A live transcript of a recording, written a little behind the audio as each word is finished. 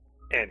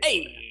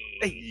Anyway.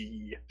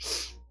 Hey!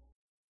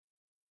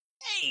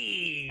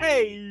 Hey!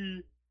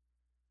 Hey!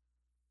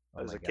 Oh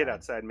There's my a kid God.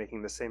 outside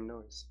making the same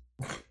noise.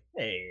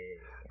 Hey.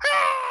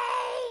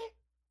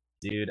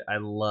 Dude, I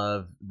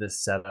love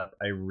this setup.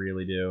 I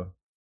really do.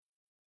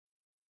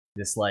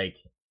 This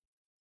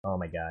oh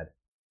my God.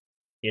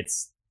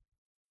 It's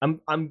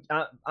I'm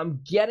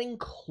getting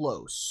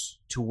close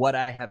to what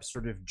I have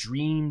sort of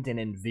dreamed and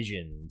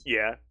envisioned,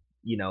 Yeah,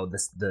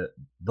 the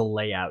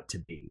layout to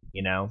be,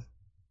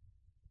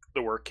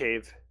 the work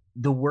cave.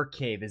 The work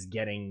cave is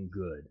getting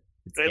good.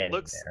 It's getting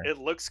there. It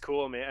looks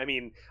cool, man. I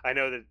mean, I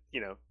know that,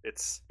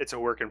 it's a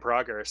work in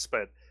progress,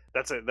 but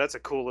that's a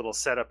cool little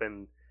setup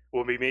and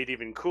will be made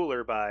even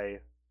cooler by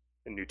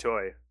a new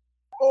toy.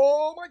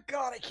 Oh my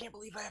God, I can't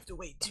believe I have to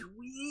wait 2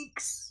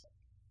 weeks.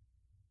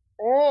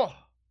 Oh,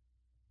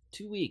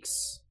 2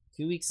 weeks.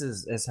 2 weeks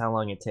is how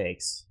long it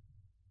takes,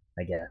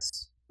 I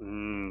guess.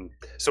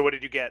 So what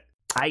did you get?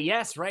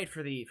 Yes, right,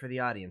 for the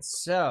audience.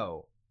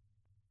 So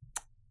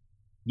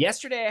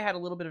yesterday I had a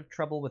little bit of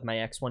trouble with my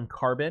X1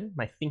 Carbon,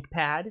 my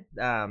ThinkPad,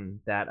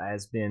 that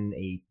has been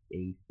a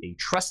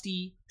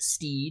trusty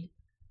steed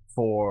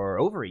for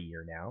over a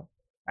year now.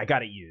 I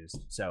got it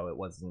used, so it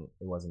wasn't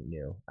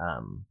new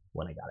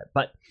when I got it.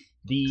 But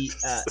the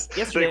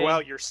yesterday, Like, wow,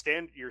 your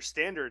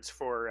standards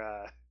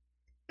for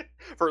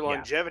for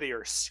longevity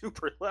are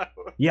super low.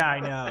 Yeah, I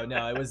know.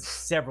 No, it was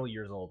several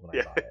years old when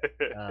I bought it.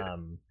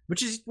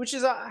 Which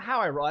is how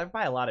I roll. I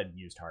buy a lot of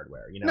used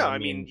hardware. No, I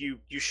mean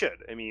you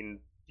should. I mean,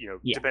 Yeah.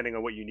 depending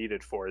on what you need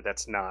it for,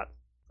 that's not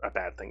a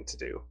bad thing to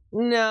do.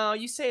 No,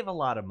 you save a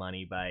lot of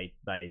money by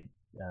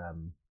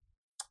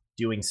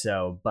doing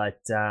so,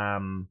 but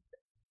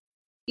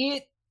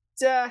it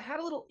had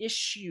a little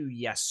issue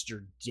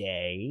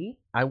yesterday.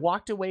 I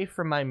walked away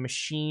from my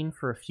machine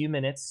for a few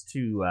minutes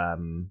to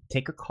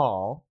take a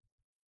call,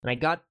 and I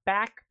got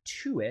back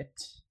to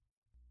it,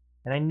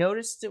 and I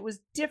noticed it was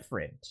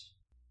different.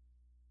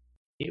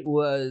 It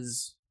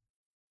was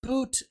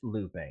boot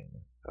looping.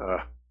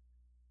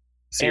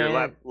 So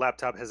your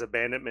laptop has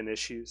abandonment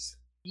issues?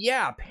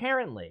 Yeah,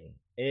 apparently.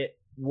 It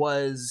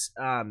was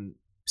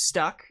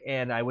stuck,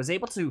 and I was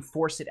able to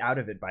force it out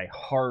of it by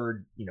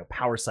hard,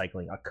 power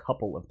cycling a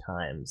couple of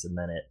times, and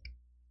then it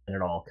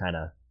all kind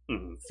of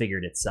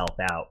figured itself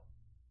out.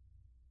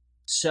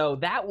 So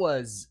that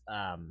was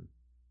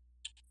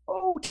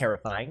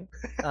terrifying.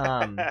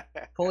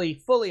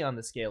 Fully on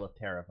the scale of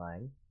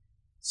terrifying.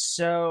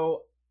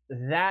 So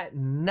last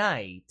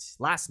night,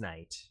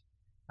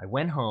 I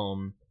went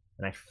home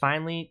and I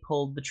finally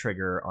pulled the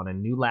trigger on a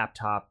new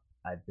laptop.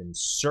 I've been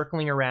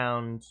circling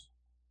around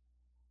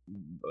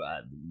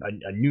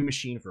a new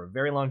machine for a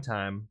very long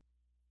time,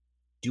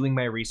 doing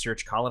my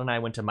research. Colin and I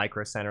went to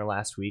Micro Center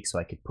last week so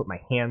I could put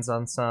my hands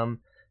on some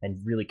and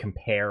really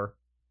compare,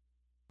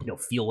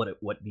 feel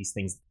what these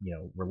things,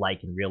 were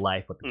like in real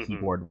life, what the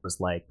keyboard was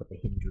like, what the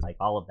hinge was like,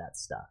 all of that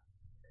stuff.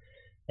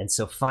 And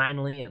so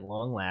finally, at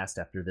long last,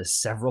 after this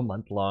several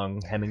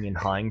month-long hemming and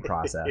hawing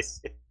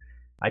process,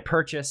 I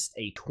purchased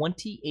a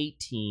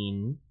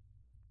 2018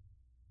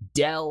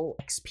 Dell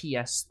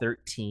XPS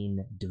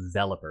 13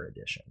 Developer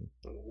Edition.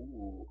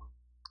 Ooh.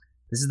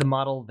 This is the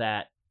model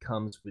that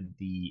comes with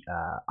the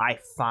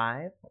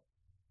i5,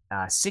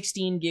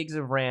 16 gigs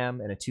of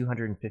RAM, and a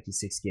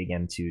 256 gig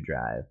M2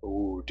 drive.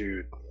 Ooh,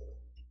 dude.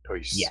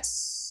 Nice.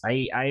 Yes,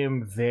 I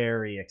am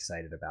very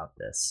excited about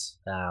this.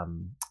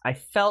 I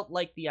felt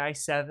like the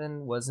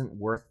i7 wasn't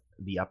worth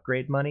the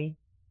upgrade money.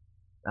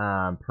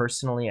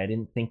 Personally, I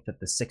didn't think that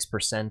the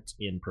 6%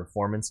 in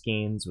performance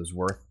gains was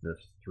worth the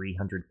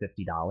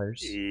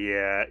 $350.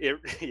 Yeah,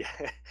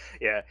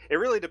 it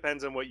really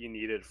depends on what you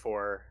need it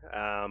for.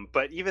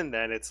 But even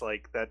then, it's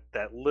like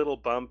that little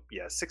bump.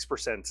 Yeah,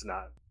 6%'s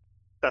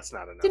that's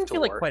not enough. Didn't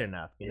feel like quite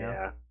enough,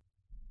 Yeah.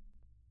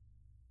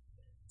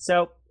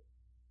 So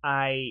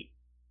I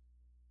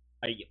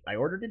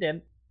ordered it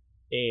in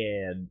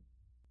and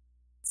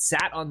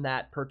sat on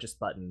that purchase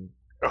button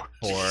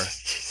for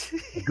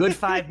a good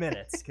 5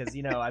 minutes because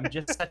I'm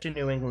just such a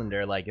New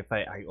Englander. Like if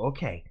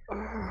okay,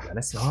 I'm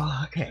gonna say,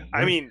 okay.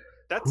 I mean,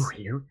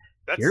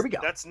 here we go.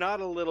 That's not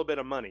a little bit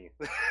of money.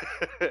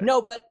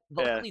 No, but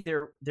luckily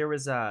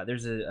there's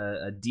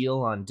a deal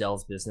on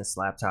Dell's business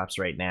laptops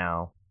right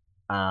now,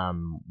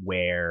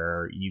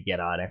 where you get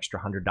an extra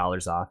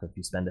 $100 off if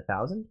you spend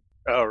 $1,000.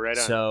 Oh, right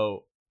on.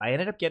 So I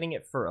ended up getting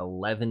it for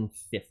 $1,150,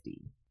 which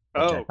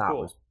I thought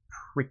was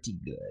pretty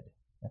good.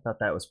 I thought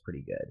that was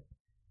pretty good.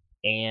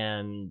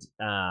 And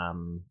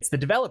it's the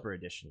developer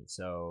edition,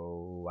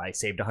 so I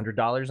saved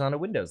 $100 on a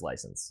Windows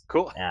license.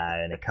 Cool.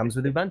 And it comes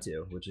with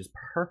Ubuntu, which is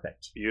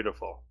perfect.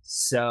 Beautiful.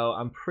 So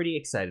I'm pretty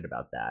excited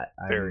about that.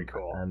 Very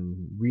cool.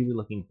 I'm really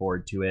looking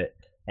forward to it,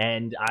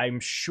 and I'm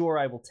sure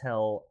I will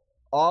tell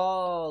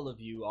all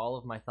of you all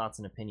of my thoughts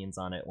and opinions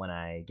on it when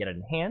I get it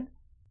in hand.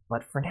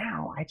 But for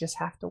now, I just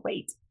have to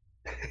wait.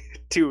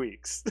 2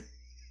 weeks.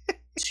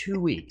 2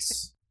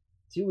 weeks.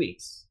 2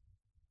 weeks.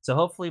 So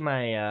hopefully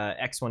my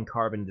X1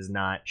 Carbon does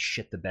not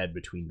shit the bed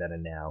between then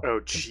and now.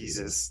 Oh,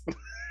 Jesus.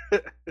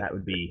 That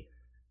would be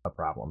a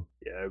problem.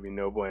 Yeah, it would be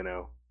no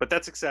bueno. But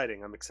that's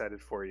exciting. I'm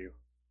excited for you.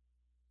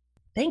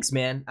 Thanks,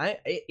 man.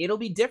 It'll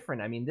be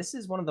different. I mean, this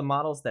is one of the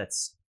models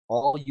that's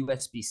all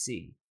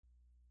USB-C.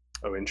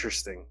 Oh,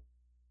 interesting.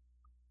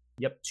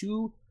 Yep,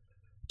 two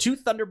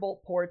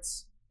Thunderbolt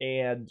ports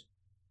and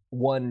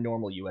one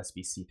normal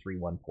USB-C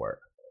 3.1 port,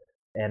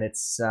 and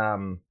it's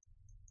going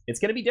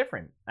to be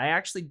different. I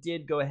actually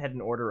did go ahead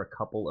and order a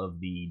couple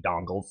of the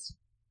dongles,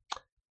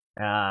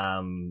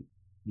 the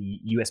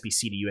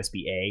USB-C to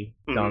USB-A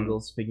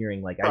dongles,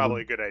 figuring like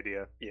probably a good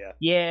idea.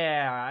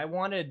 Yeah, I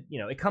wanted,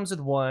 it comes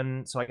with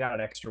one, so I got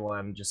an extra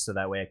one just so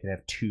that way I could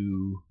have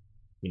two.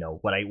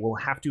 What I will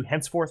have to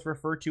henceforth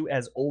refer to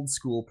as old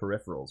school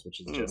peripherals, which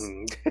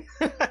is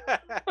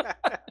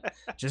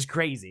just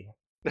crazy.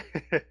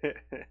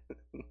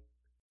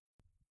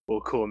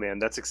 Well, cool, man.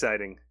 That's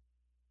exciting.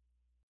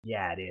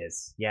 Yeah, it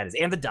is.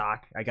 And the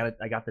dock. I got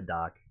the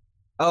dock.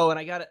 Oh, and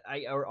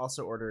I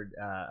also ordered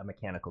a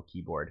mechanical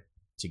keyboard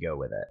to go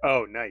with it.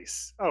 Oh,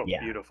 nice. Oh,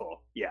 yeah.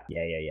 Beautiful. Yeah.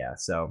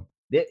 So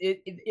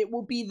it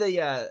will be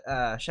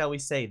the shall we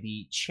say,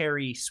 the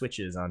cherry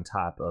switches on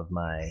top of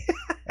my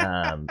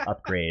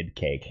upgrade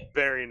cake.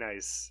 Very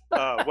nice.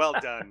 Well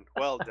done.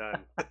 Well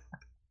done.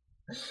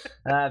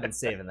 I've been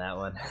saving that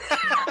one.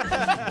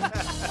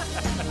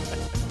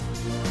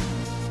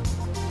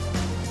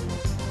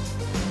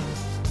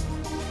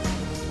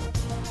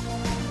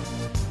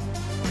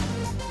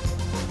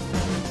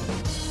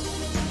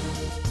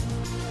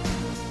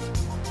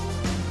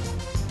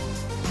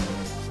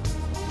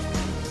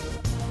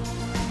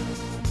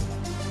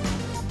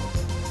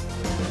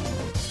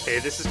 Hey,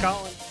 this is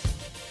Colin.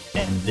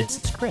 And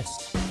this is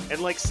Chris.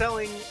 And like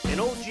selling an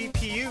old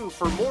GPU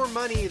for more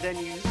money than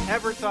you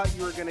ever thought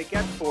you were going to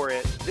get for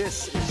it,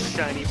 this is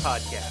Shiny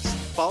Podcast,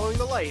 following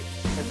the light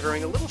and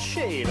throwing a little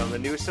shade on the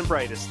newest and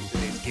brightest in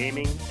today's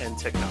gaming and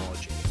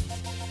technology.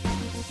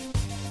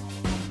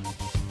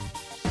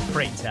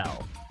 Pray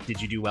tell,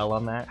 did you do well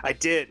on that? I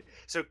did.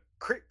 So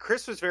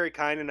Chris was very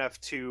kind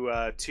enough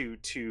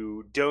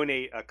to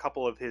donate a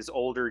couple of his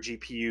older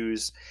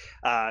GPUs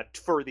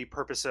for the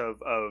purpose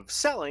of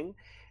selling.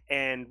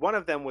 And one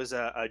of them was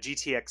a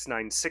GTX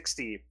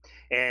 960,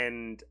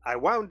 and I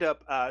wound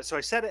up. So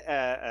I set it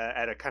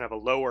at a kind of a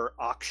lower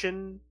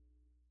auction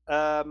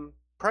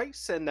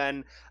price, and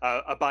then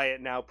a buy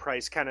it now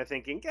price, kind of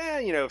thinking,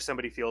 if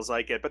somebody feels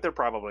like it, but they're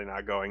probably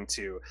not going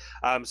to.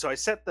 So I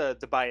set the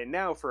buy it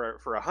now for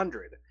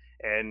 100,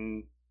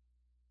 and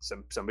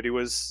somebody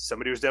was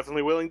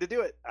definitely willing to do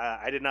it.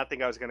 I did not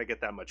think I was going to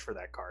get that much for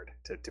that card.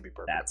 To be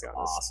perfectly honest, that's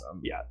awesome.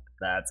 Yeah,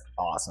 that's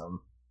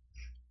awesome.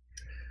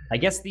 I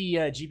guess the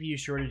GPU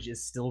shortage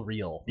is still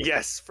real.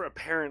 Yes,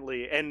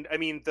 apparently. And I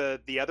mean,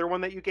 the other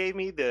one that you gave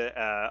me, the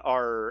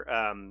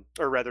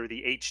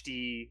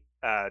HD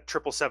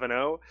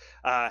 7770,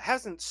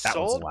 hasn't that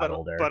sold,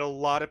 but a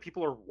lot of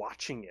people are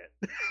watching it.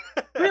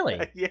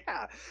 Really?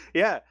 Yeah.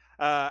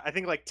 I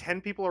think like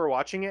 10 people are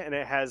watching it, and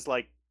it has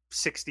like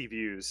 60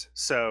 views.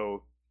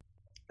 So,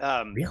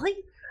 really?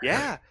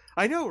 Yeah,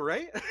 I know,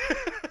 right?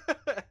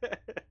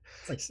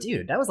 It's like,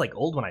 dude, that was like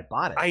old when I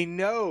bought it. I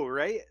know,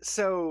 right?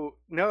 So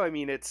no, I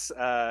mean, it's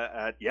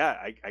I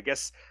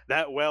guess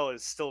that well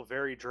is still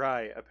very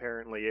dry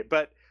apparently,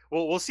 but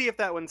we'll see if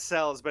that one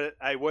sells. But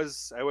I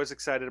was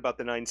excited about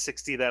the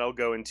 960 that'll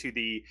go into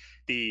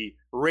the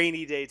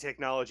rainy day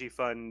technology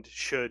fund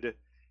should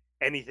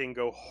anything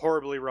go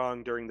horribly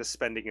wrong during the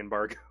spending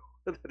embargo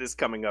that is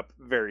coming up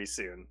very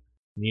soon.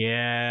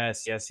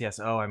 Yes.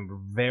 Oh, I'm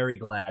very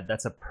glad.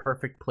 That's a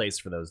perfect place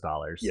for those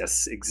dollars.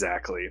 Yes,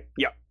 exactly.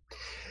 Yep.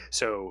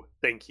 So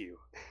thank you.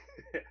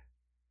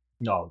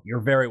 No,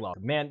 you're very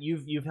welcome, man.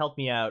 You've helped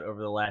me out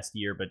over the last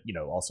year, but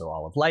also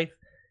all of life.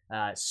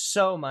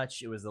 So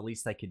much. It was the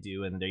least I could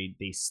do, and they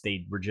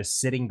were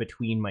just sitting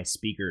between my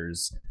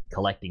speakers,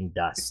 collecting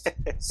dust,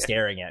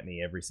 staring at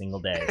me every single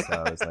day. So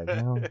I was like,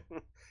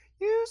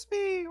 use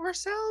me or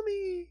sell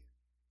me.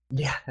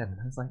 Yeah, and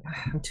I was like,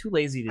 I'm too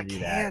lazy to do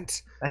that.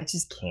 I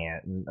just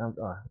can't. And,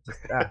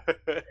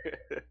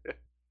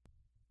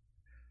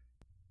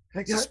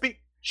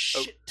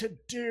 Shit to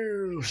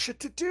do.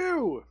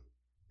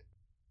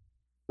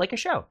 Like a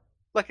show.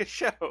 Like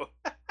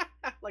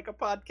a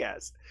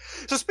podcast.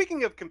 So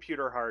speaking of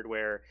computer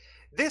hardware,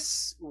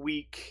 this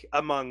week,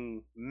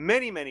 among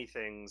many, many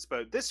things,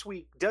 but this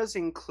week does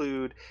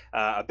include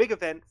a big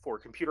event for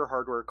computer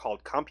hardware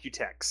called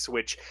Computex,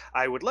 which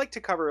I would like to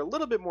cover a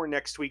little bit more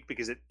next week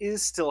because it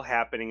is still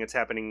happening. It's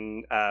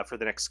happening for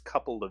the next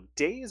couple of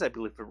days. I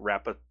believe it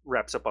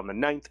wraps up on the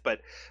 9th,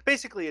 but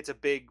basically it's a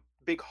big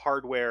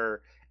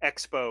hardware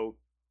expo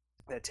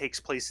that takes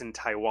place in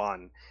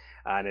Taiwan,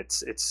 and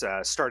it's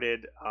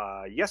started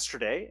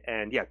yesterday,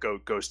 and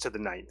goes to the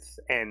 9th,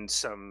 and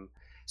some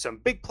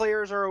big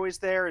players are always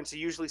there, and so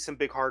usually some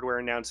big hardware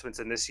announcements,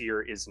 and this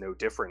year is no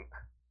different.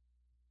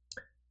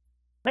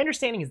 My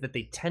understanding is that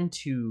they tend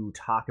to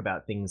talk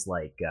about things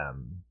like a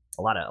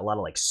lot of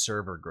like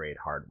server grade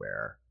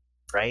hardware,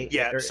 right?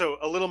 Yeah, so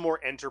a little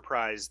more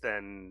enterprise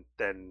than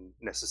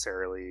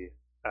necessarily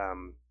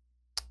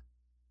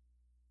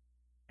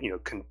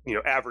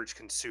average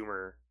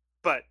consumer,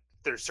 but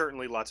there's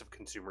certainly lots of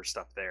consumer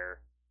stuff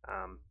there.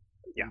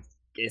 Yeah.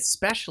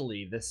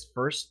 Especially this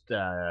first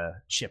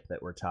chip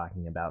that we're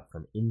talking about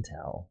from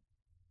Intel.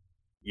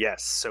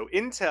 Yes. So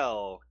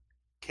Intel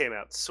came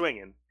out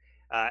swinging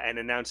and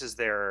announces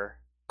their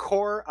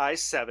Core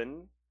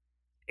i7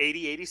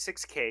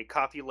 8086K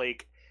Coffee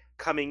Lake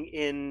coming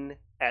in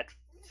at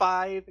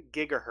 5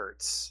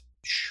 gigahertz,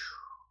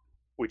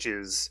 which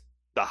is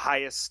the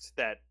highest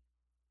that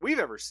we've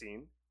ever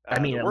seen. I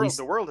mean,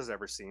 the world has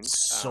ever seen.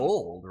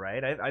 Sold,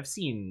 right? I've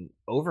seen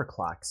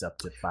overclocks up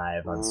to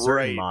 5 on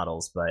certain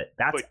models, but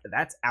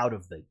that's out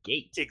of the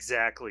gate.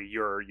 Exactly,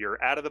 you're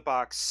out of the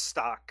box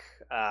stock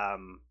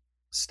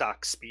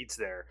speeds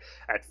there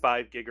at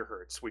 5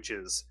 gigahertz, which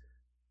is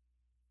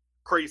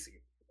crazy.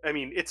 I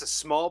mean, it's a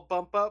small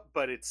bump up,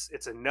 but it's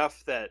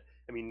enough that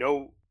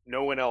no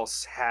one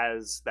else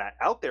has that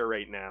out there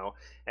right now,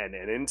 and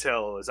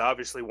Intel is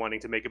obviously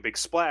wanting to make a big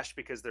splash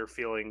because they're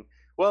feeling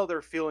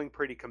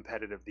pretty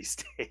competitive these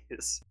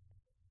days.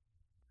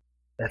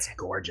 That's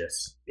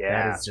gorgeous.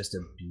 Yeah, that is just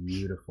a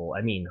beautiful.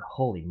 I mean,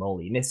 holy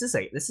moly! And this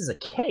is a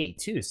K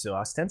too, so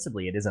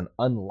ostensibly it is an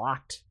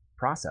unlocked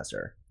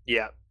processor.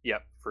 Yeah,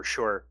 for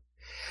sure.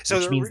 So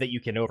which means that you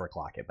can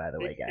overclock it, by the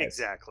way, guys.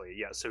 Exactly.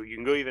 Yeah. So you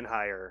can go even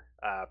higher,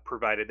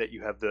 provided that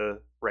you have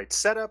the right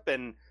setup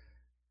and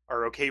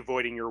are okay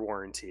voiding your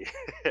warranty.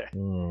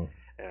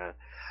 Yeah.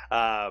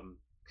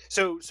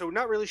 So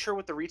not really sure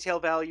what the retail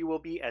value will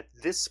be at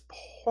this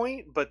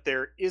point, but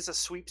there is a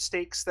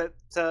sweepstakes that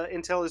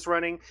Intel is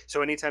running.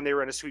 So anytime they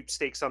run a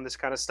sweepstakes on this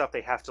kind of stuff,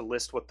 they have to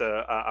list what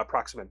the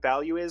approximate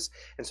value is,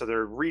 and so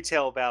their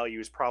retail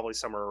value is probably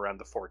somewhere around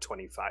the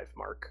 425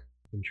 mark.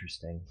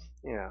 Interesting.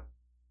 Yeah.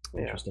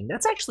 Interesting.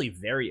 That's actually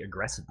very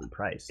aggressively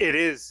priced. It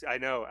is. I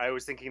know. I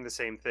was thinking the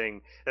same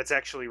thing. That's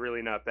actually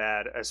really not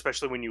bad,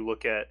 especially when you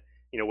look at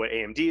what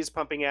AMD is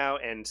pumping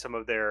out and some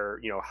of their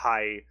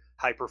high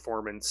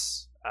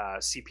performance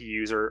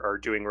CPUs are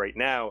doing right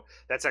now.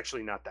 That's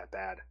actually not that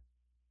bad.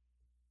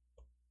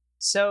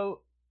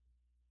 So,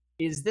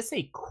 is this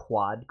a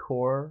quad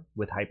core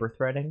with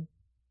hyperthreading?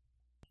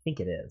 I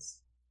think it is.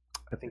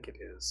 I think it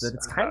is. But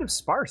it's kind of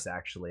sparse,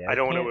 actually. I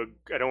don't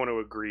want to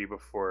agree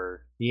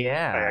before.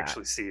 Yeah, I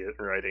actually see it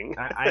in writing.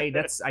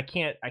 I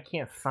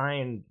can't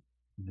find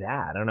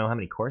that. I don't know how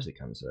many cores it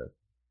comes with.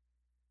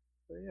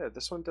 Yeah,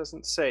 this one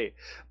doesn't say.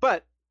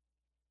 But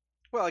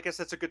well, I guess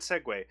that's a good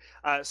segue.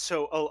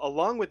 So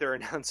along with their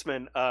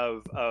announcement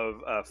of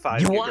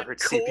 5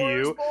 gigahertz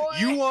CPU,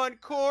 you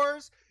want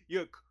cores?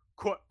 You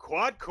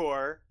quad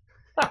core.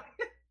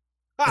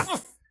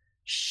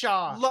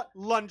 Shaw.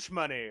 Lunch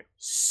money.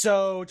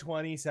 So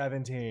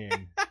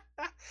 2017.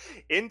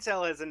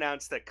 Intel has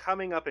announced that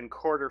coming up in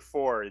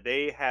Q4,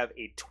 they have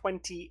a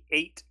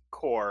 28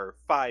 core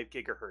 5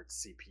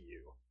 gigahertz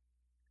CPU.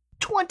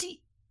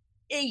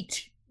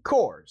 28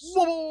 cores.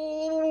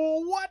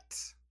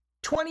 What?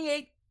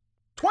 28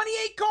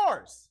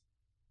 cores.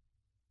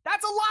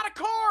 That's a lot of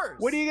cores.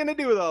 What are you going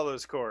to do with all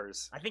those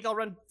cores? I think I'll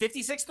run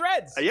 56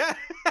 threads. Yeah.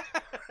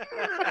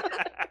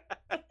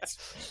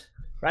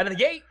 Right out of the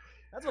gate.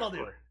 That's what I'll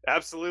do.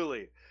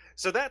 Absolutely.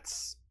 So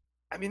that's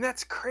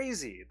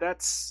crazy.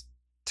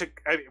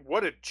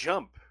 What a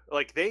jump.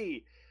 Like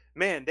they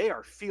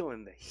are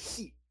feeling the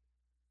heat.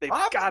 They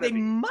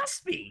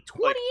must be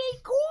 28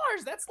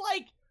 cores. That's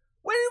like,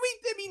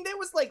 there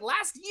was like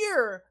last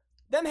year,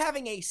 them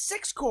having a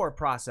 6-core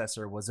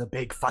processor was a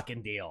big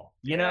fucking deal.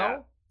 You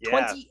know? Yeah.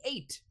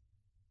 28.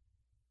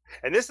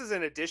 And this is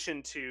in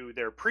addition to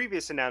their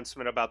previous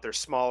announcement about their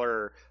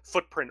smaller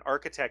footprint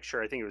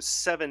architecture. I think it was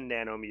 7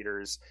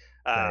 nanometers,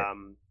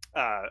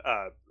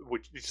 right.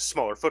 Which is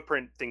smaller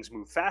footprint, things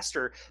move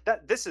faster.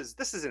 That this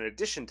is in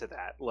addition to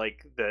that.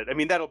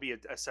 That'll be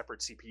a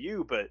separate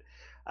CPU, but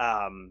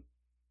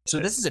so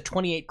this is a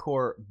 28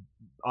 core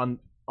on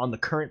the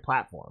current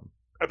platform.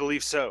 I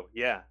believe so.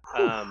 Yeah.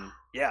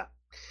 Yeah.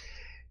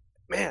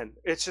 Man,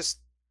 it's just.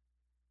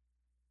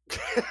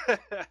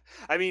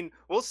 I mean,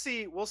 we'll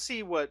see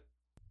what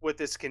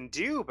this can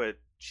do, but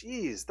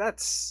geez,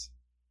 that's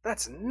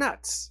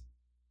nuts.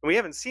 We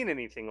haven't seen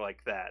anything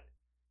like that.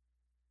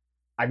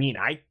 I mean,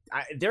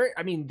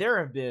 there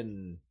have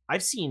been.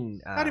 I've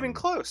seen not even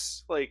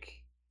close.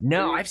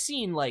 I've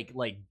seen like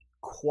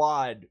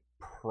quad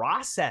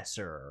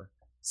processor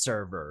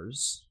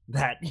servers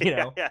that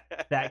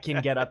that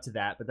can get up to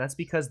that, but that's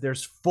because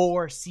there's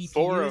 4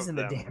 CPUs in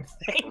the damn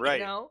thing,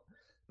 right?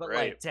 But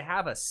like to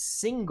have a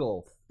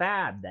single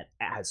fab that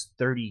has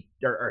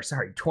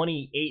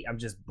 28. I'm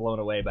just blown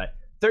away by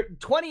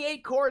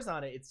 28 cores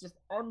on it. It's just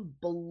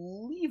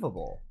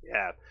unbelievable.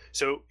 Yeah.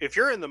 So if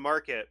you're in the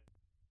market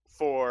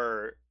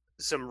for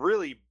some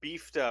really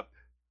beefed up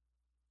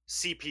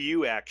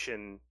CPU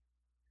action,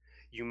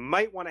 you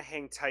might want to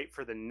hang tight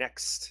for the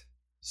next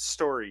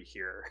story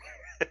here.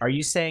 Are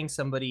you saying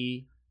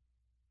somebody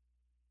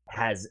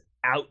has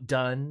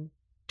outdone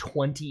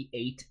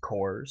 28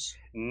 cores?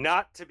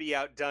 Not to be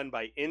outdone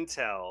by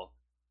Intel,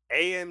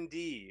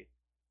 AMD.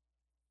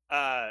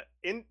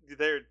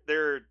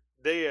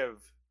 They have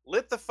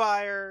lit the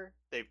fire.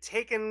 They've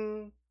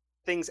taken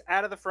things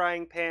out of the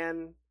frying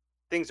pan.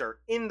 things are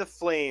in the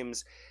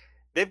flames.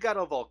 They've got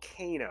a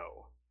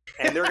volcano,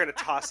 and they're going to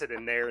toss it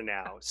in there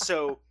now.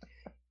 So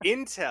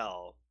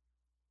Intel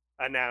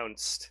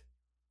announced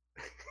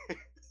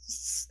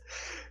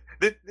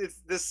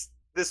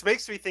this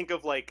makes me think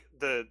of like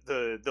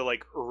the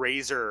like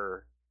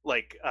razor,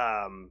 like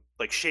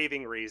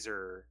shaving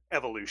razor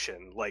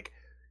evolution. Like,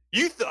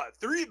 you thought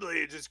 3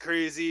 blades is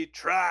crazy,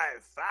 try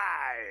 5.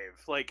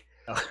 Like,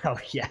 oh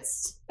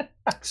yes.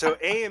 so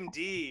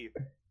AMD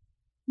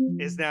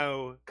is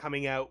now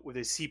coming out with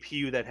a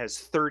CPU that has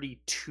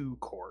 32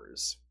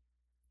 cores.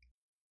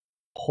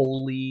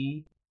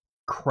 Holy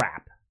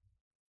crap.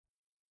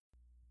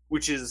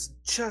 Which is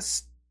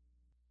just,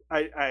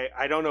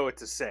 I don't know what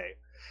to say.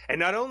 And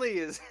not only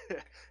is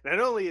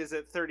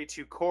it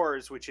 32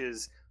 cores, which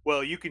is,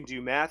 well, you can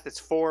do math, it's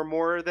 4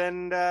 more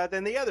than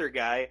the other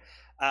guy.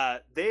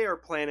 They are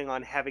planning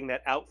on having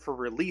that out for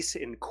release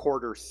in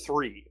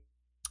Q3,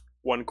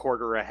 1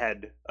 quarter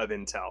ahead of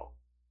Intel.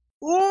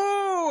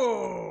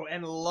 Ooh,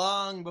 and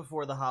long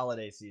before the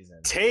holiday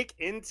season. Take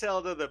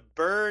Intel to the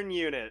burn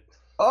unit.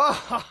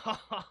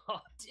 Oh,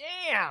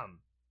 damn.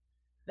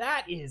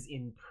 That is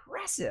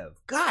impressive.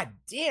 God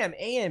damn,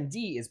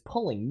 AMD is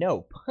pulling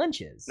no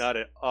punches. Not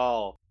at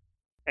all.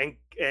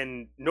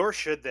 And nor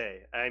should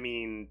they. I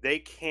mean, they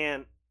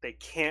can't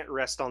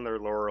rest on their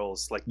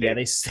laurels. Like,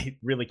 they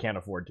really can't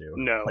afford to.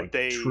 No, like,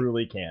 they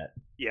truly can't.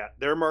 Yeah,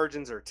 their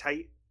margins are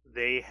tight.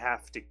 They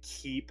have to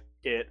keep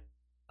it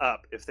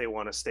up if they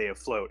want to stay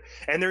afloat.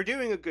 And they're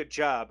doing a good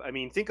job. I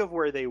mean, think of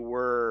where they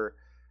were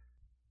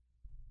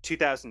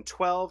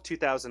 2012,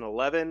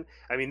 2011.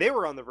 I mean, they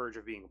were on the verge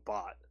of being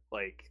bought.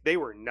 Like, they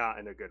were not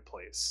in a good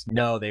place.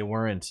 No, they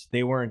weren't.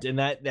 And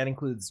that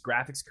includes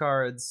graphics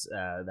cards,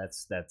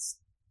 that's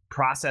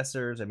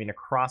processors. I mean,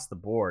 across the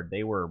board,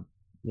 they were,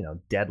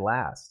 dead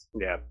last.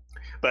 Yeah.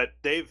 But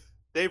they've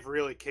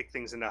really kicked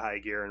things into high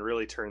gear and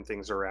really turned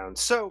things around.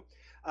 So,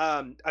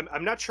 I'm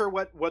not sure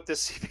what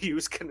this CPU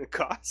is going to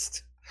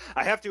cost.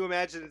 I have to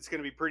imagine it's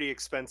going to be pretty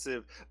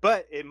expensive,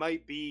 but it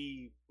might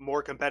be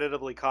more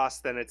competitively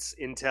cost than its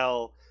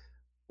Intel.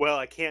 Well,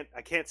 I can't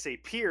say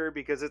peer,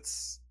 because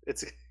it's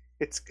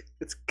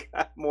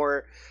got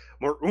more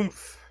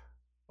oomph,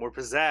 more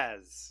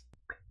pizzazz.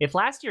 If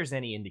last year's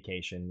any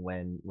indication,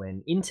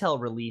 when Intel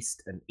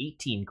released an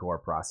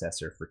 18-core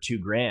processor for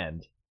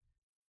 $2,000,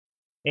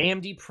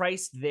 AMD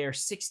priced their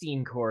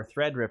 16-core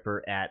Threadripper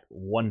at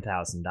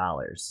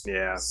 $1,000.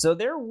 Yeah. So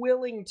they're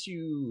willing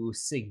to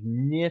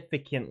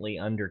significantly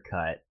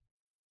undercut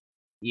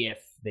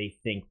if they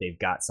think they've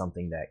got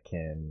something that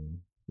can,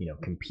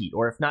 compete,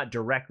 or if not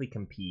directly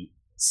compete,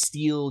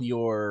 steal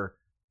your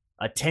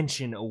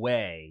attention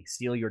away,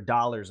 steal your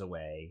dollars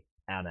away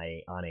on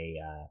a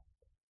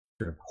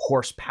sort of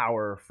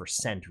horsepower for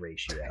cent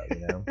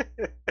ratio,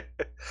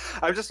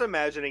 I'm just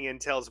imagining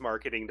Intel's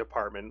marketing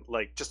department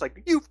just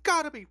like, you've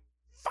got to be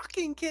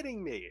fucking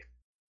kidding me.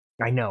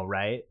 I know,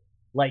 right?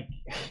 Like,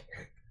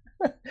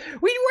 we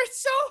worked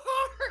so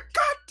hard.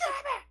 God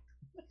damn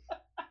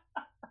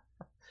it.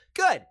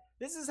 Good.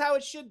 This is how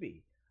it should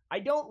be. I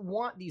don't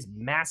want these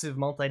massive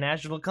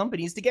multinational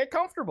companies to get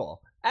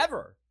comfortable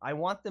ever. I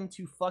want them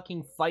to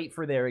fucking fight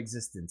for their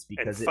existence,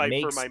 because and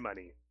fight for my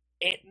money.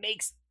 It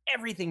makes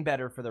everything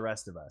better for the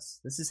rest of us.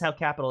 This is how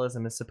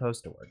capitalism is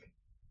supposed to work.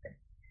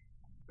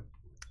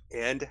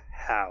 And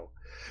how.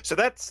 So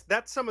that's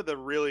some of the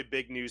really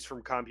big news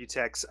from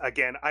Computex.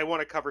 Again, I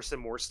want to cover some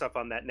more stuff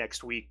on that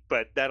next week,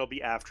 but that'll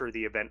be after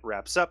the event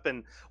wraps up,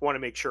 and want to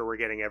make sure we're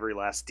getting every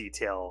last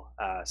detail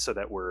so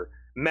that we're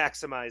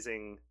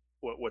maximizing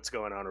what's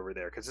going on over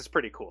there, because it's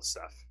pretty cool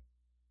stuff.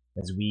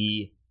 As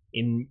we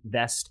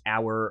invest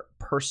our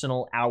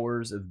personal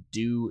hours of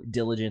due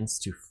diligence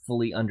to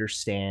fully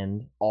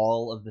understand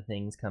all of the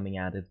things coming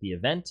out of the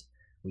event,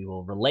 we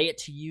will relay it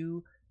to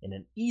you in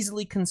an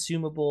easily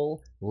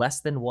consumable,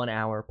 less than 1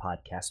 hour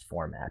podcast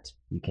format.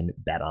 You can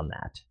bet on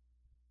that.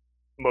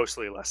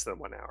 Mostly less than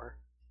 1 hour.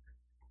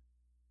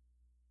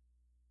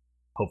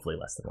 Hopefully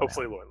less than 1 hour.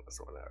 Hopefully less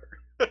than 1 hour.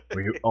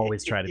 We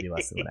always try to be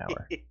less than 1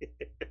 hour.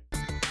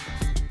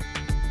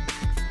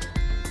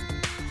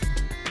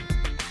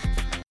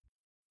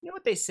 You know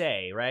what they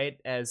say, right?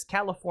 As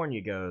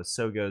California goes,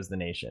 so goes the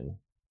nation.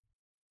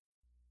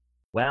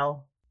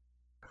 Well,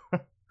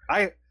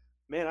 I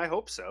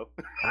hope so.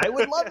 I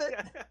would love it,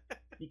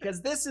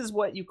 because this is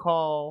what you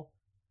call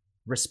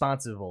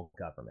responsible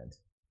government.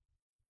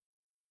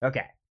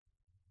 Okay.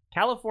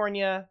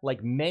 California,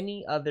 like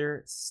many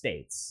other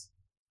states,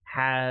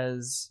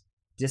 has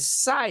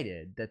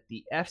decided that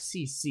the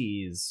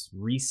FCC's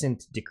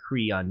recent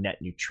decree on net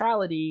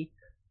neutrality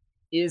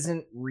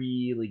isn't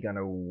really going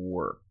to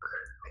work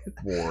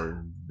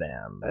for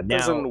them. That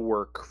doesn't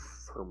work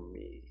for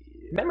me.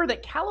 Remember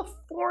that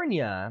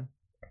California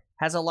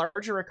has a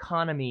larger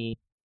economy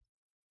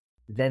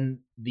than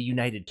the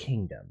United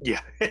Kingdom.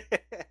 Yeah.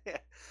 A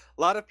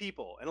lot of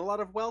people, and a lot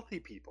of wealthy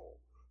people.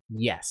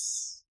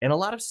 Yes. And a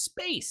lot of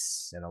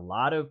space and a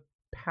lot of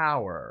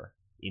power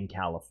in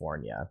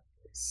California.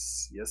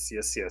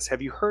 Yes.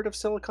 Have you heard of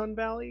Silicon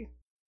Valley?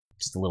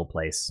 Just a little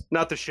place.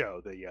 Not the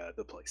show,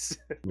 the place.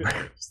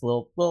 Just a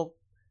little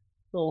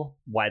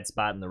wide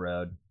spot in the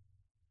road.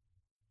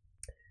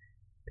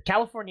 The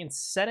Californian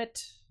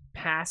Senate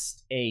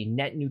passed a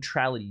net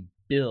neutrality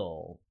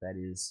bill that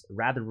is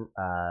rather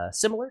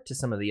similar to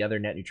some of the other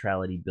net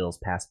neutrality bills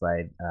passed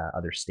by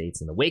other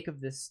states in the wake of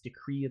this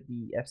decree of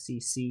the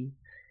FCC.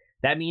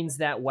 That means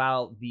that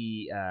while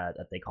the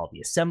that they call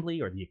the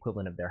Assembly, or the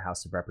equivalent of their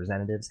House of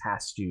Representatives,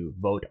 has to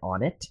vote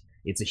on it,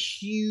 it's a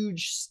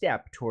huge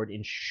step toward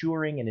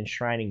ensuring and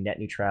enshrining net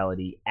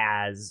neutrality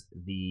as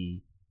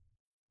the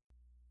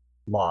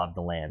law of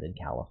the land in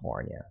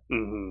California.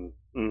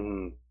 Mm-hmm.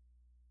 Mm-hmm.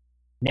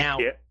 Now,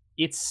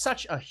 it's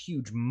such a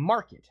huge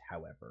market,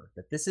 however,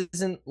 that this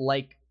isn't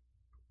like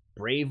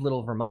brave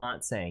little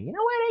Vermont saying, you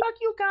know what, fuck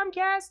you,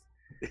 Comcast.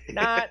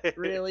 Not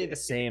really the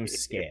same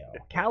scale.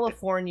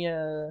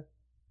 California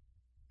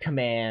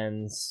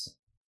commands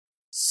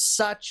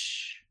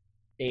such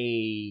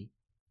a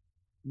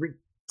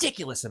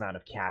ridiculous amount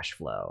of cash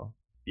flow.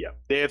 Yeah,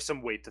 they have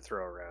some weight to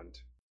throw around.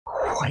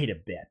 Quite a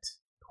bit.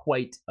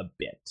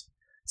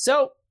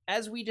 So,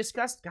 as we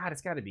discussed, God,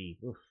 it's got to be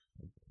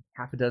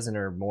half a dozen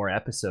or more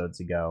episodes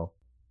ago,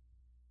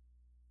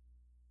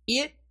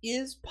 it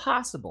is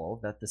possible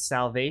that the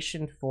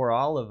salvation for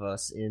all of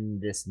us in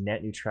this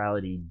net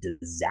neutrality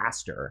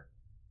disaster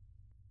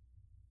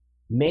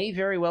may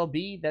very well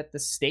be that the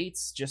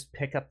states just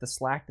pick up the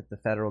slack that the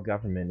federal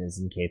government is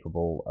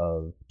incapable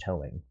of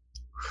towing.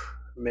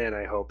 Man,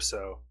 I hope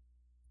so.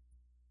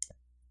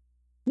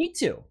 Me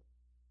too.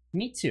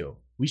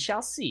 We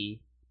shall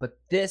see, but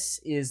this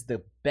is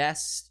the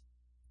best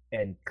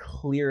and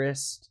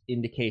clearest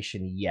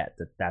indication yet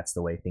that that's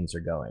the way things are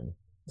going.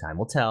 Time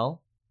will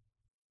tell.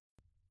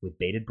 With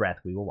bated breath,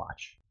 we will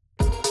watch.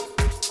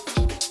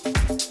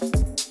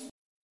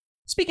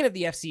 Speaking of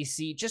the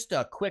FCC, just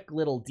a quick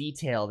little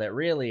detail that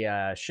really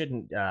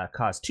shouldn't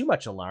cause too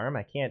much alarm.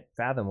 I can't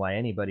fathom why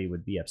anybody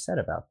would be upset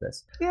about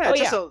this. Yeah,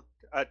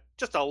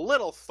 just a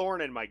little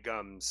thorn in my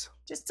gums.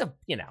 Just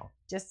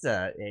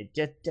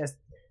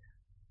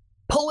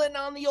pulling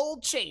on the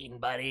old chain,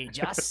 buddy.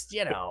 Just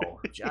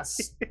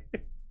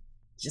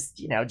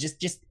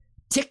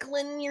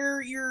tickling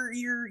your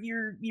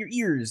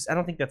ears. I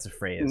don't think that's a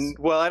phrase.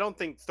 Well, I don't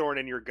think thorn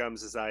in your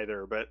gums is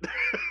either, but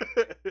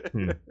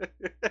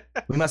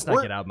we must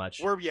not get out much.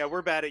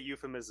 We're bad at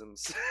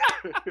euphemisms.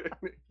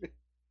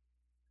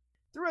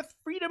 Through a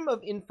Freedom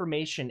of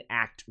Information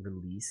Act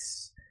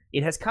release,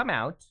 it has come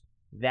out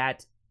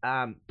that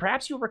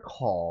perhaps you'll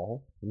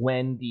recall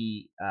when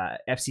the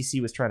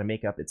FCC was trying to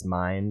make up its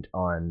mind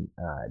on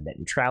net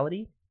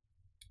neutrality,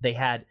 they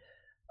had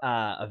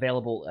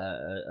available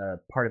a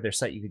part of their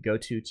site you could go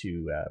to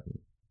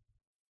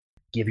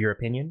give your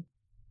opinion.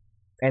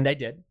 And I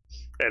did.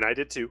 And I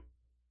did too.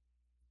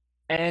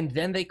 And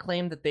then they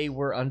claimed that they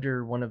were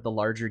under one of the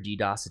larger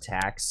DDoS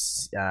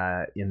attacks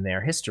in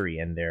their history,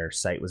 and their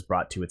site was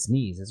brought to its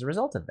knees as a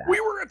result of that.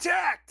 We were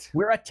attacked!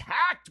 We're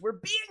attacked! We're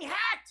being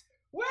hacked!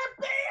 We're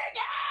being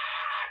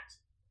hacked!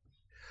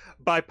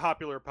 By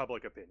popular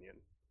public opinion.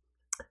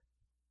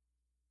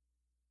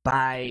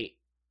 By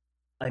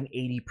an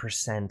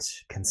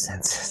 80%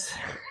 consensus.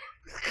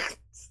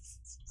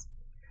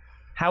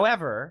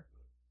 However,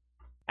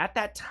 at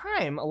that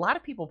time, a lot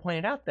of people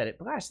pointed out that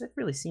that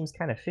really seems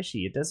kind of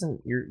fishy. It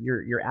doesn't,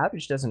 your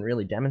outage doesn't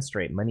really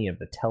demonstrate many of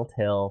the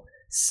telltale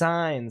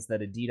signs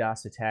that a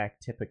DDoS attack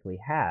typically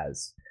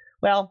has.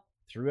 Well,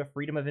 through a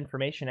Freedom of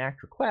Information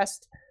Act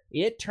request,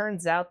 it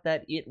turns out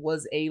that it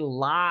was a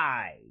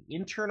lie.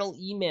 Internal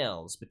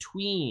emails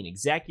between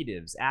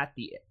executives at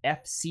the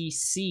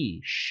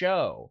FCC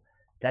show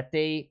that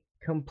they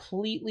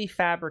completely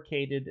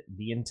fabricated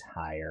the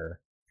entire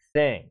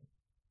thing.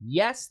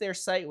 Yes, their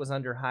site was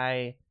under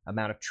high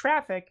amount of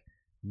traffic.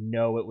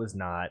 No, it was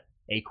not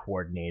a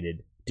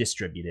coordinated,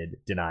 distributed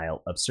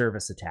denial of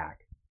service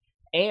attack.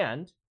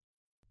 And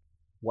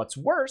what's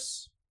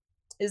worse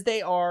is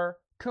they are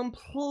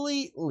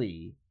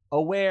completely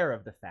aware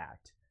of the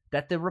fact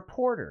that the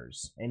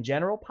reporters and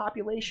general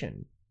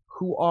population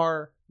who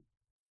are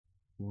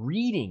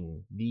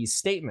reading these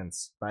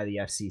statements by the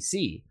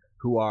FCC,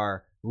 who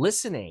are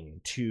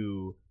listening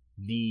to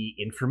the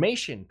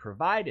information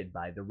provided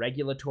by the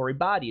regulatory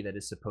body that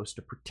is supposed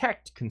to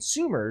protect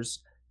consumers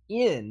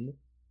in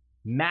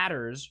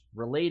matters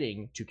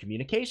relating to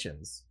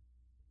communications,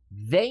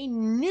 they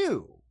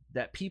knew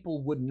that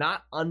people would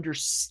not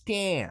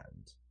understand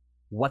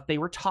what they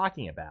were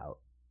talking about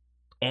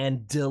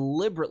and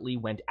deliberately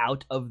went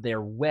out of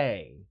their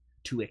way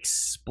to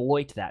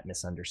exploit that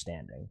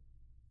misunderstanding.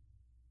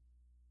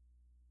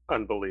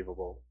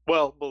 Unbelievable.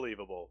 Well,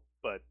 believable,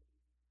 but...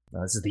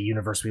 This is the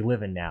universe we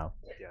live in now.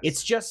 Yes.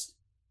 It's just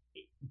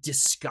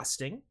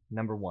disgusting,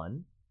 number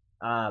one.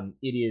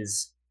 It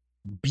is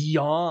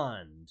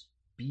beyond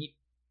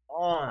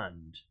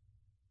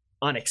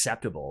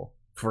unacceptable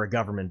for a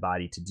government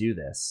body to do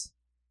this.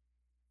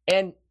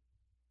 And,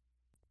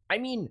 I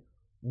mean,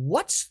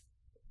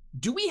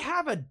 do we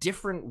have a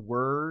different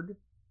word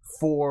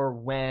for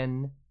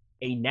when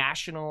a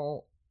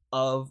national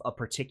of a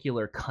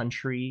particular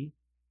country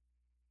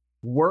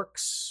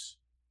works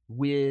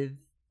with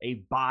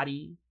a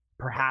body,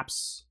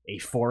 perhaps a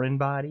foreign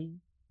body,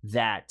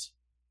 that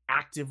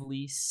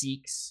actively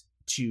seeks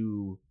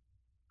to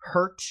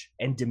hurt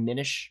and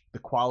diminish the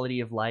quality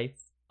of life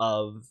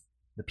of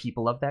the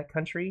people of that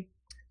country.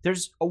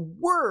 There's a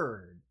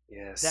word.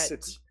 Yes,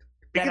 it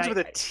begins with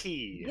a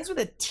T. Begins with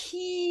a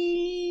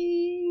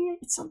T.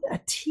 It's something, a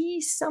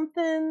T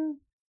something.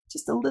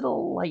 Just a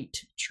little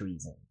light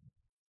treason.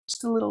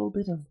 Just a little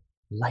bit of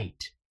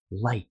light.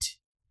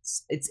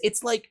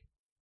 It's like,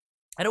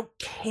 I don't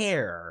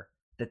care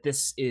that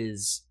this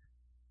is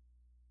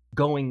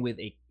going with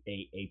a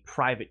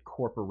private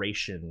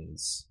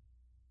corporation's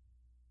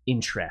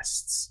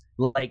interests.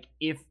 Like,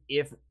 if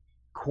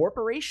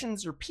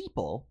corporations are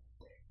people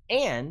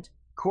and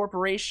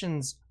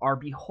corporations are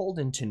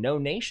beholden to no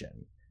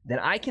nation, then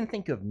I can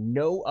think of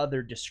no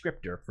other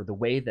descriptor for the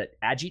way that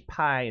Ajit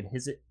Pai and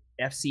his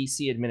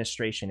FCC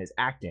administration is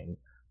acting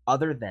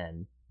other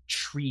than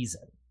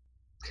treason.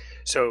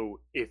 So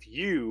if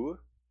you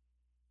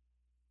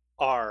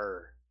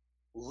are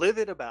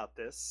livid about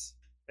this,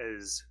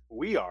 as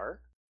we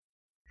are,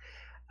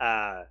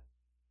 and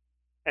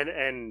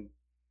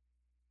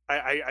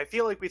I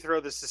feel like we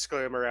throw this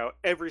disclaimer out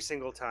every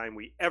single time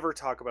we ever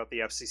talk about the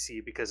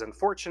FCC, because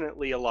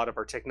unfortunately a lot of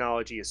our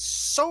technology is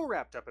so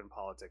wrapped up in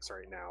politics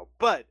right now.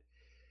 But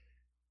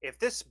if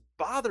this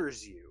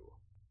bothers you,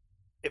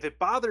 if it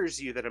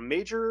bothers you that a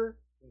major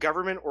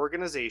government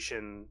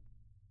organization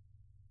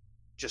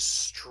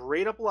just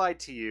straight up lied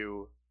to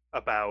you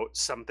about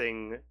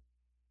something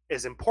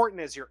as important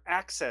as your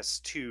access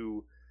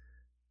to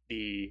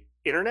the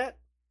internet,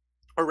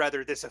 or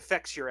rather this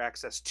affects your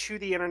access to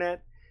the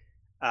internet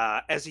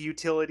as a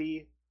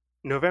utility,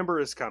 November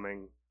is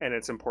coming and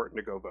it's important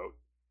to go vote.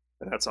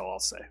 And that's all I'll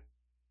say.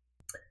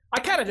 I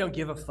kind of don't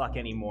give a fuck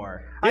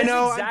anymore. There's I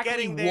know exactly I'm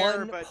getting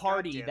there, one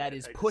party that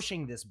is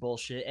pushing this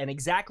bullshit, and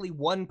exactly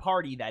one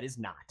party that is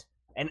not.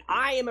 And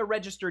I am a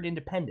registered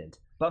independent.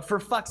 But for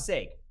fuck's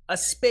sake, a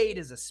spade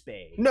is a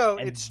spade. No,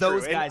 and it's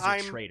those true. guys are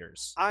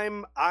traitors.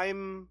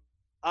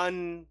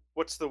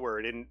 What's the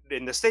word? In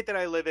the state that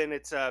I live in,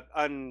 it's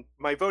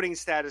my voting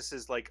status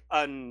is like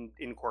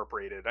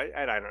unincorporated.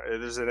 I don't know.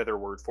 There's another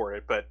word for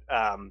it, but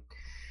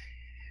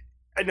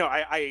no,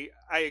 I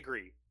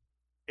agree.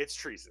 It's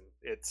treason.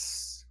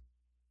 It's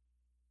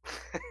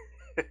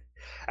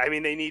I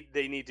mean, they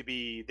need to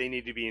be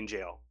in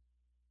jail.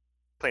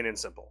 Plain and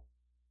simple.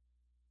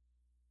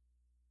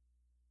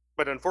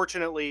 But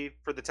unfortunately,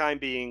 for the time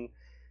being,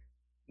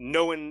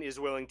 no one is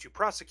willing to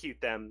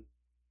prosecute them.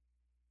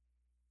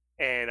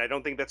 And I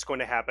don't think that's going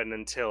to happen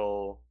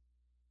until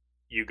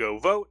you go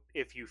vote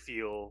if you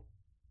feel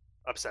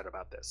upset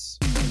about this.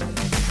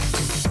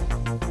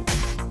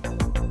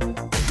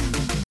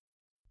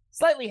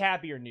 Slightly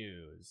happier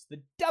news.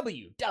 The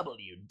WWDC,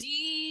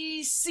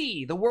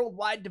 the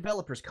Worldwide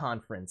Developers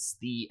Conference,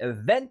 the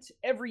event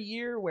every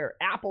year where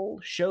Apple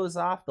shows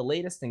off the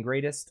latest and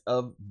greatest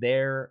of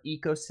their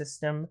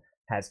ecosystem,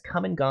 has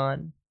come and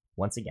gone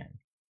once again.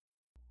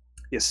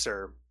 Yes,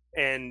 sir.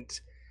 And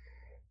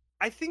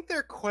I think there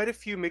are quite a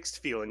few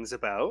mixed feelings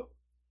about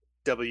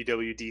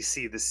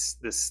WWDC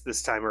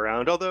this time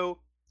around. Although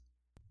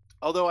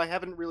I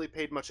haven't really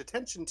paid much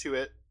attention to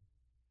it,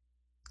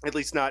 at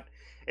least not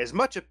as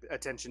much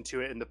attention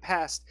to it in the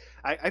past,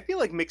 I feel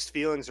like mixed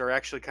feelings are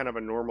actually kind of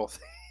a normal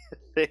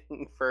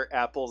thing for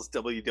Apple's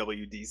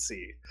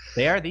WWDC.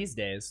 They are these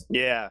days.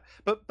 Yeah,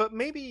 but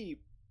maybe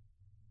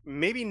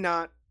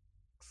not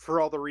for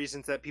all the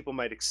reasons that people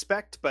might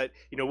expect, but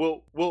you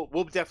know,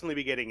 we'll definitely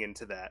be getting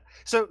into that.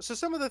 So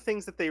some of the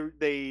things that they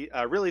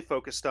really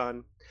focused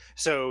on.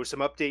 So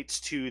some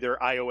updates to their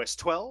iOS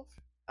 12.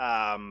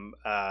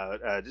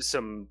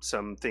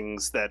 Some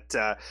things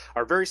that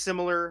are very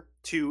similar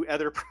to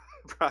other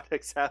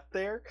products out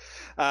there,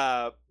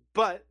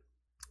 but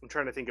I'm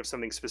trying to think of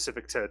something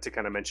specific to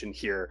kind of mention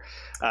here.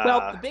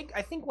 Well,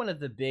 I think one of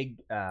the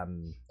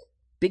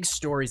big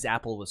stories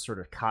Apple was sort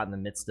of caught in the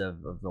midst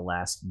of the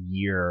last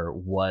year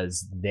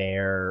was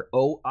their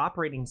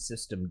operating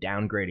system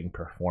downgrading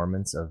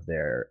performance of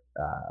their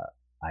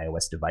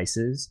iOS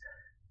devices.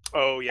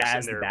 Oh yes,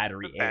 as and the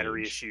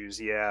battery issues.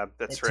 Yeah,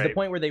 that's right. To the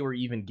point where they were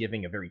even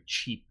giving a very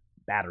cheap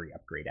battery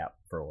upgrade out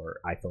for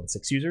iPhone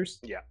 6 users.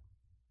 Yeah.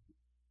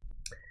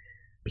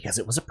 Because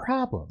it was a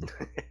problem.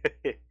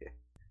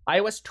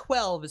 iOS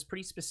 12 is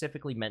pretty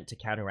specifically meant to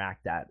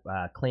counteract that,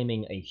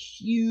 claiming a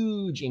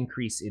huge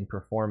increase in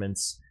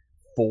performance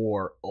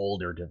for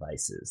older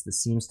devices.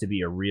 This seems to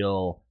be a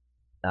real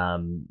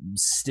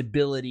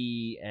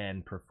stability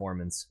and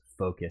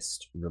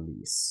performance-focused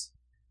release.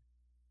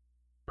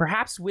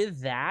 Perhaps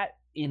with that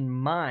in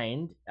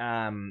mind,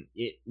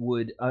 it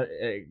would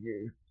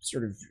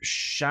sort of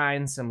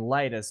shine some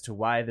light as to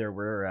why there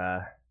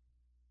were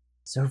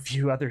so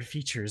few other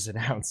features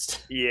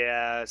announced.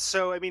 Yeah,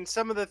 so I mean,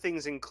 some of the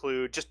things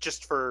include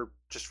just for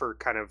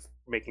kind of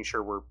making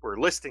sure we're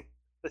listing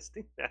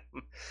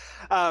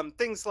them.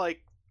 Things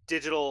like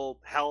digital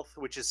health,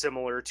 which is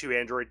similar to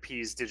Android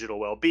P's digital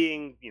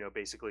well-being.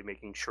 Basically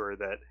making sure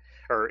that,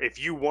 or if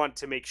you want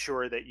to make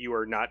sure that you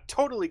are not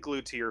totally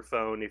glued to your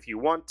phone, if you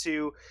want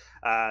to,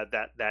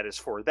 that is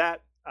for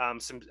that.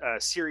 Some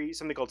Siri,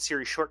 something called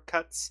Siri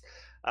shortcuts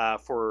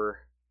for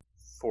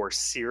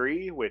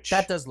Siri, That which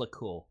does look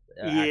cool.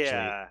 Actually,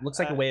 yeah, looks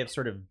like a way of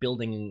sort of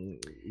building,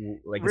 I guess,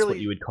 what really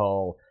you would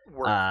call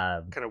work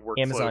kind of workflow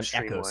Amazon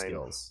Echo streamline.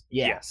 skills.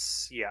 Yeah,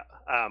 Yes, yeah,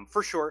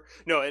 for sure.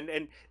 No,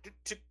 and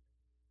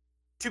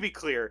to be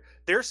clear,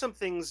 there's some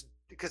things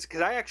because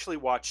I actually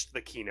watched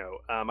the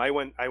keynote. I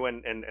went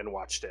and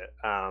watched it.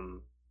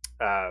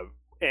 Uh,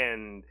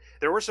 and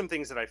there were some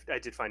things that I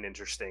did find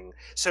interesting.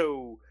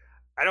 So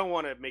I don't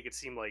want to make it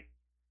seem like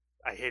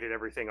I hated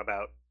everything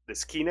about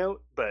this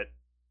keynote, but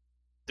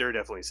there are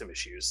definitely some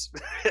issues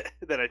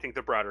that I think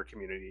the broader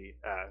community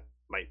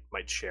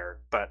might share.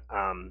 But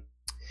and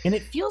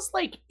it feels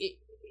like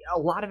a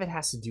lot of it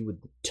has to do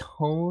with the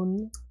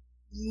tone.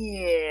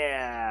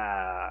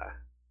 yeah.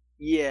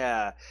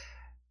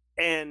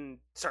 And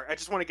sorry, I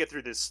just want to get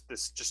through this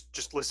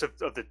just list of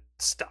the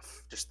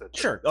stuff, just the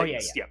Sure.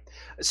 things. Oh yeah.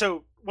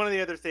 So one of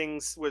the other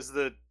things was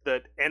the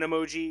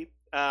Animoji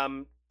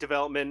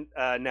development,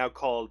 now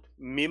called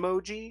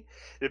Memoji.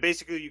 That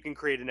basically you can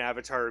create an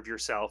avatar of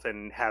yourself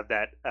and have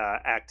that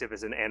active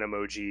as an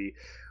Animoji,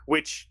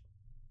 which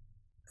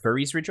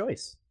Furries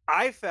rejoice.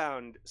 I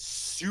found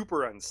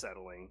super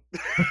unsettling.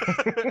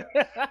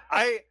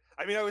 I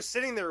mean, I was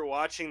sitting there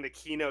watching the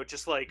keynote,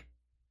 just like,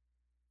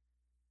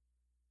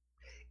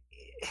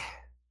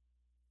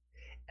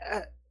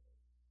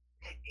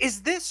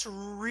 is this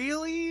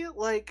really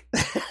like?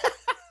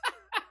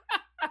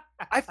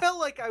 I felt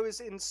like I was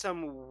in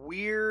some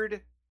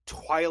weird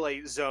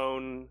Twilight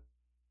Zone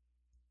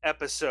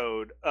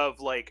episode of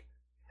like,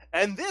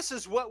 and this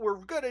is what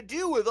we're gonna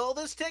do with all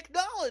this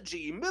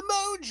technology,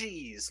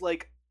 memojis.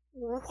 Like,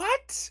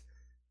 what?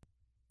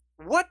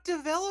 What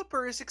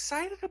developer is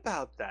excited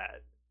about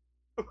that?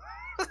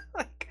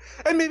 Like,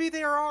 and maybe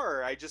there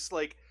are. I just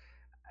like,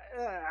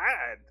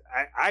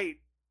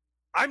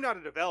 I'm not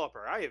a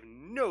developer. I have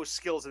no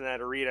skills in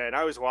that arena, and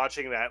I was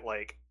watching that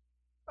like,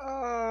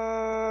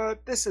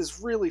 this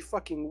is really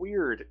fucking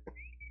weird.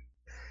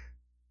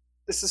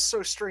 This is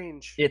so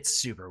strange. It's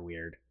super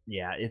weird.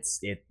 Yeah,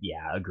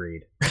 yeah,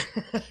 agreed.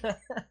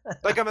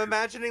 Like, I'm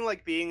imagining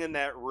like being in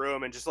that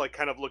room and just like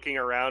kind of looking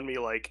around me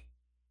like,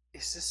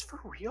 is this for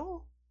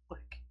real?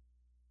 Like,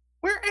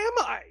 where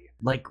am I?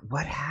 Like,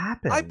 what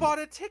happened? I bought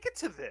a ticket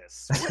to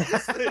this. What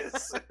is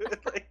this?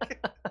 Like,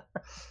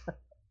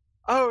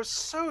 oh,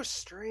 so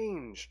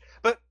strange.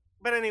 But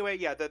anyway,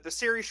 yeah, the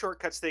Siri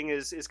shortcuts thing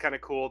is kind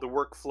of cool. The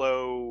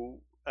workflow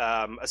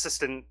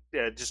assistant,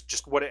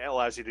 just what it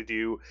allows you to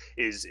do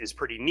is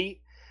pretty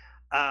neat.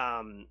 We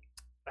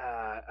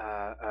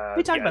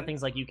talked about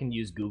things like you can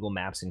use Google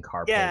Maps and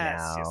CarPlay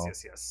now.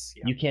 Yes.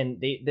 Yeah. You can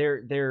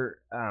they're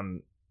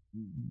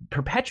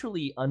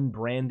perpetually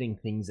unbranding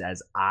things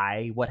as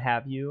what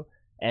have you,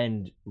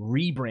 and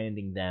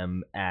rebranding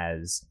them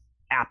as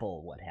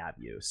Apple what have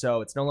you.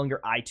 So it's no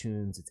longer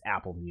iTunes, it's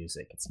Apple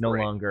Music. It's no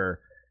longer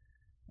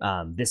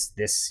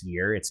this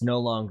year, it's no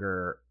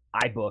longer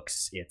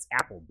iBooks, it's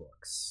Apple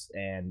Books.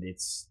 And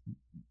it's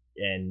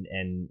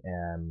and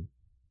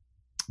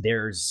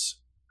there's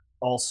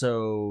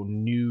also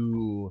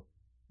new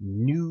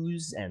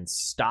news and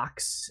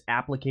stocks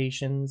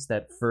applications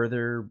that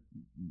further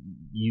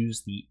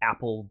use the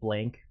Apple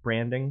blank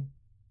branding.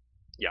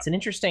 Yeah. It's an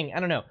interesting,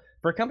 I don't know,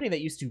 for a company that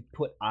used to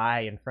put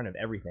I in front of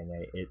everything,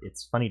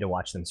 it's funny to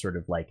watch them sort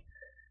of like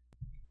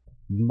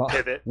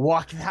pivot,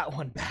 walk that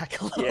one back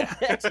a little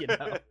bit, you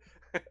know.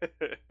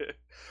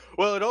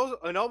 Well,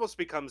 it almost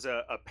becomes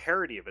a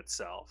parody of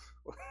itself.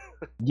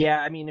 Yeah,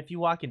 I mean, if you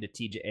walk into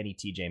any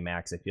TJ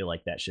Maxx, I feel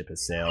like that ship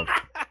has sailed.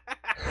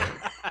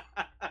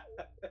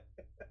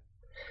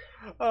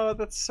 Oh,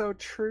 that's so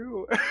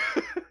true.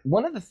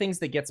 One of the things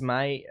that gets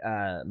my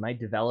my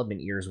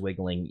development ears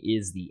wiggling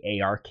is the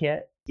AR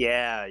kit.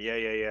 Yeah.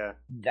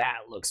 That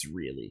looks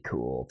really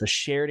cool. The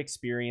shared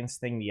experience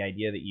thing, the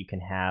idea that you can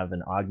have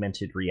an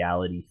augmented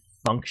reality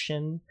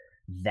function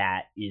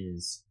that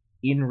is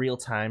in real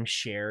time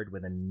shared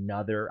with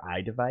another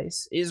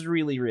iDevice is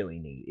really, really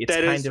neat. It's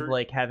kind of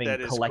like having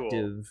collective,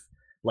 cool.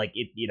 Like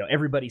it,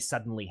 everybody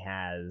suddenly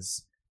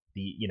has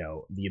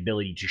the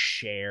ability to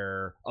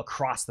share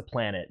across the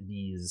planet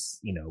these,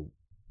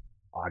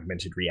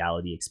 augmented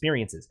reality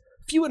experiences.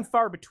 Few and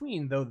far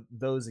between, though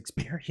those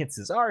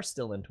experiences are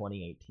still in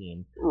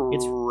 2018.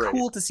 It's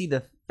cool to see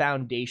the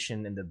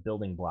foundation and the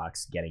building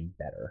blocks getting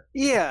better.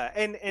 Yeah,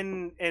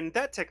 and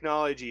that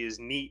technology is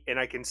neat, and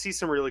I can see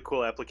some really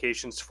cool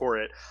applications for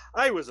it.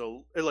 I was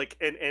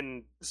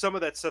and some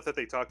of that stuff that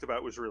they talked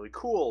about was really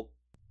cool.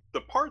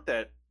 The part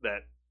that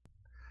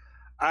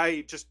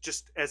I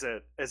just as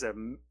a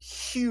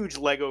huge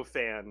Lego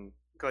fan,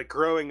 like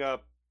growing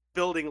up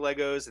building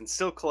Legos and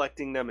still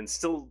collecting them and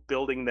still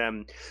building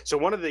them. So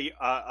one of the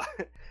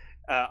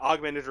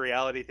augmented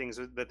reality things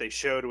that they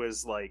showed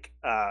was like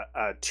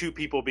two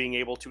people being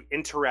able to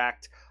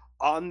interact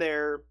on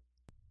their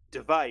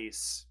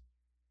device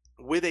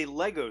with a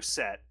Lego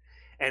set,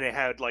 and it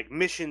had like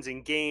missions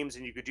and games,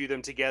 and you could do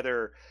them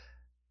together.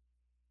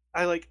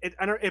 I like it.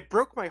 I don't. It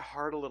broke my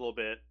heart a little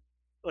bit,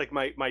 like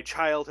my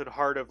childhood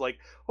heart of like,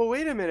 well,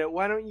 wait a minute,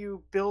 why don't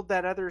you build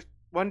that other?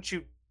 Why don't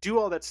you do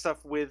all that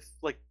stuff with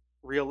like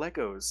real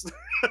Legos?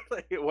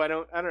 Like, why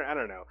don't I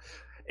don't know.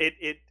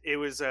 It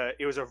was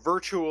a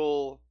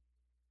virtual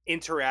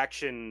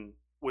interaction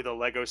with a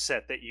Lego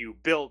set that you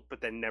built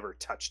but then never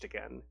touched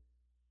again.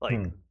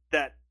 Like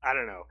that, I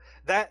don't know.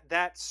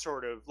 That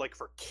sort of like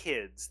for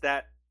kids,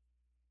 that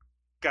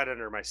got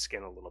under my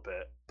skin a little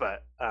bit.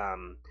 But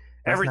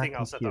everything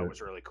else I thought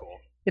was really cool.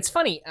 It's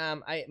funny.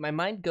 My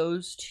mind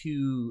goes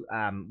to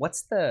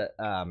what's the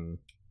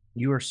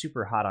you were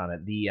super hot on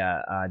it. The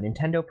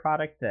Nintendo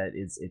product that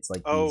it's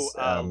like these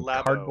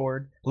Labo.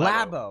 cardboard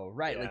Labo,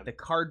 right? Yeah. Like the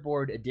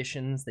cardboard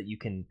editions that you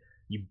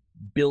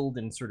build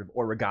and sort of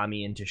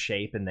origami into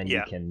shape, and then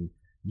you can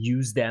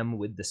use them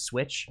with the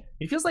Switch.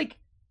 It feels like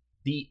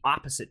the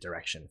opposite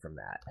direction from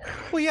that.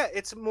 Well, yeah,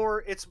 it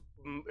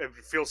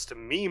feels to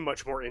me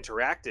much more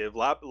interactive.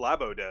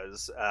 Labo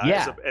does,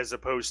 as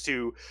opposed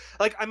to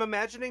like I'm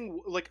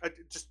imagining like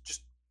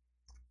just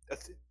a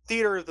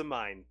theater of the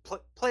mind.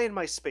 Play in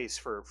my space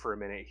for a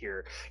minute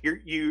here.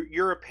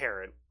 You're a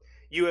parent.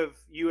 You have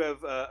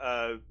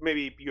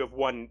maybe you have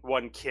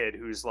one kid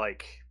who's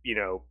like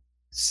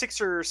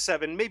 6 or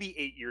 7, maybe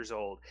 8 years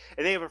old,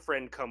 and they have a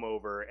friend come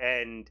over,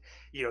 and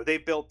they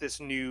built this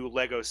new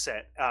Lego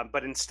set,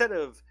 but instead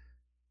of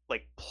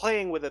like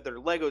playing with other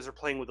Legos or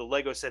playing with a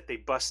Lego set, they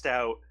bust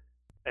out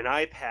an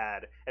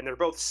iPad, and they're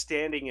both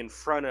standing in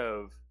front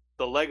of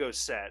the Lego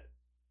set,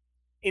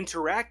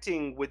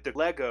 interacting with the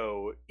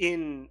Lego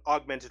in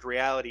augmented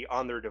reality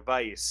on their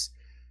device,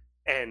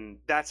 and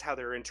that's how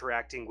they're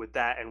interacting with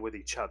that and with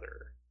each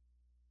other.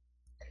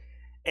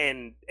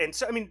 And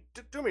so, I mean,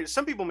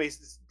 some people may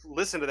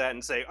listen to that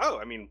and say, "Oh,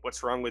 I mean,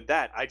 what's wrong with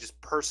that?" I just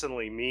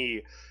personally,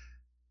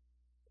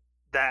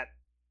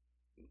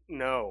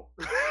 no,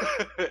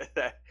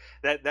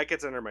 that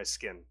gets under my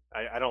skin.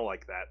 I don't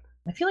like that.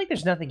 I feel like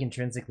there's nothing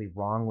intrinsically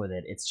wrong with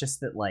it. It's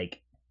just that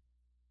like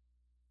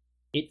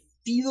it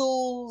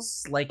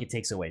feels like it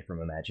takes away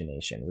from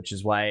imagination, which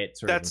is why it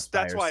sort of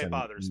that's why it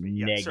bothers me.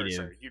 Yeah,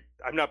 sorry.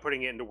 I'm not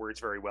putting it into words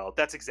very well.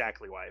 That's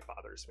exactly why it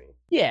bothers me.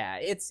 Yeah,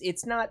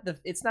 it's not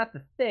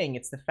the thing.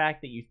 It's the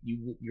fact that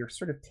you're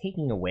sort of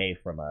taking away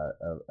from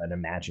an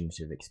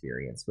imaginative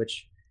experience,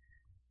 which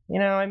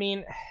I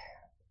mean,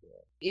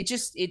 it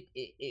just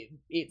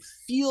it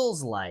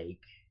feels like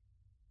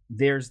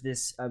there's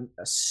this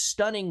a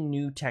stunning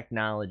new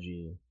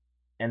technology,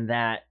 and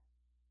that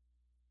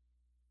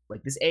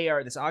like this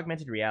AR, this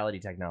augmented reality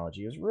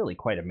technology is really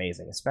quite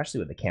amazing, especially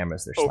with the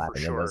cameras they're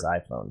slapping in those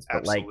iPhones. But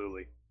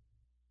absolutely,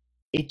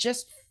 it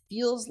just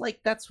feels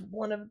like that's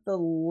one of the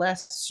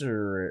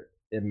lesser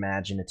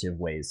imaginative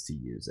ways to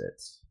use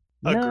it.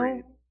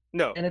 Agreed.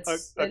 No, and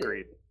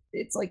agreed.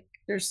 It's like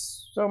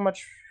there's so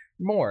much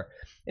more,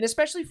 and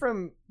especially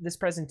from this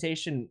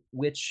presentation,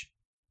 which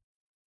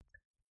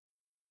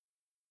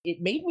it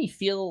made me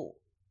feel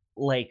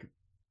like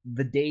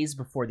the days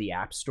before the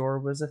App Store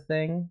was a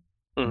thing.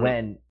 Mm-hmm.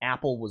 When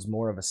Apple was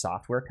more of a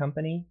software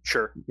company.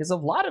 Sure. Because a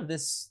lot of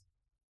this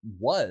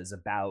was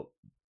about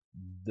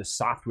the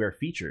software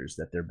features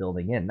that they're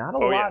building in. Not a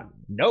lot. Yeah.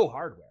 No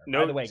hardware. No,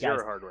 by the way, guys,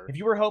 hardware. If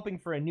you were hoping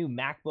for a new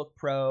MacBook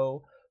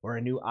Pro or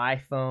a new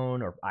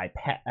iPhone or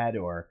iPad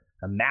or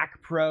a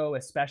Mac Pro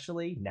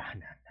especially, no.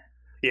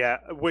 Yeah,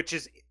 which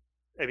is,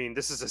 I mean,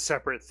 this is a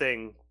separate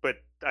thing, but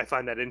I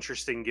find that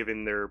interesting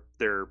given their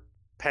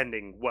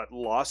pending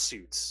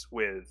lawsuits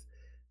with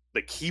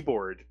the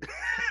keyboard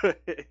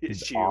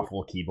issue.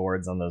 Awful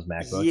keyboards on those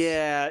MacBooks.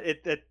 Yeah,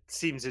 it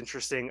seems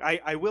interesting.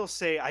 I will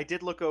say I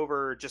did look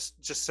over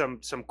just some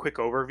quick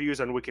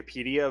overviews on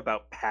Wikipedia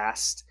about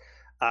past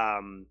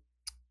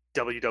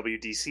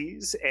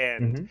WWDCs,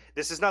 and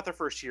this is not the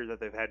first year that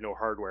they've had no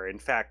hardware. In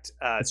fact,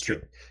 that's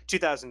true.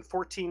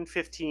 2014,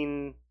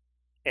 15,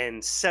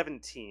 and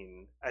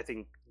 17, I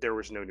think there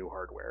was no new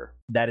hardware.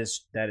 That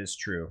is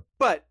true.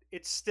 But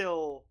it's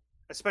still,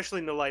 especially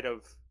in the light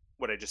of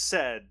what I just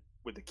said,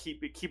 with the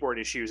keyboard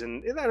issues,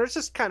 and it's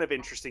just kind of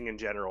interesting in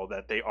general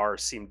that they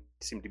seem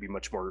to be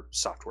much more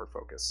software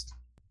focused.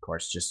 Of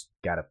course, just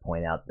got to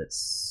point out that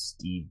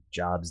Steve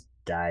Jobs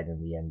died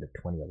in the end of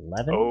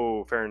 2011.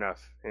 Oh, fair enough.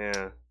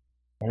 Yeah.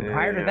 And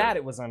prior to that,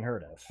 it was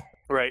unheard of.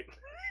 Right.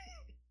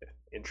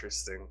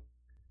 Interesting.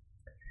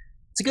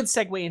 It's a good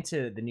segue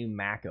into the new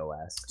Mac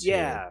OS. Too.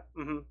 Yeah.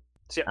 Mm-hmm.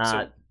 So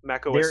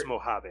Mac OS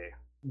Mojave.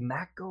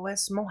 Mac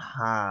OS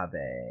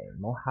Mojave.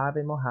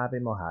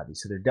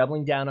 So they're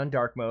doubling down on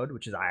dark mode,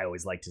 which is I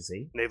always like to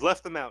see. They've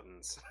left the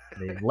mountains.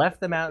 They're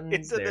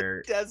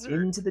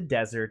into the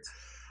desert.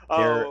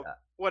 Oh,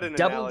 what an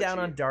doubling analogy. Down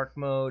on dark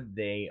mode.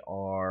 They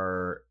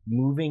are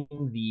moving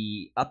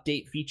the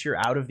update feature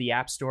out of the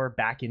App Store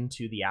back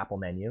into the Apple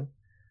menu.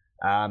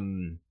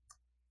 And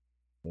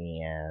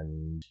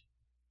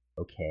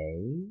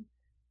okay,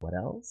 what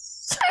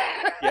else?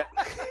 Yeah.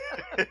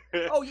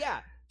 Oh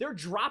yeah. They're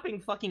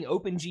dropping fucking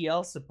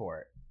OpenGL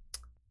support.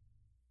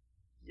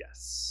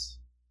 Yes.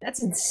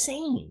 That's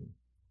insane.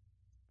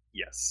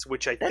 Yes,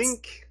 which I That's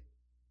think,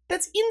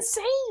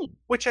 insane.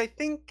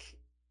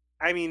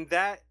 I mean,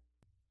 that,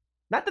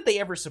 Not that they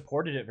ever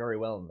supported it very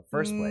well in the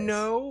first place.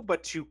 no,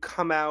 but to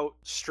come out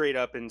straight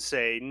up and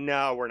say,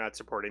 no, we're not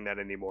supporting that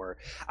anymore,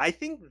 I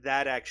think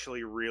that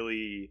actually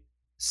really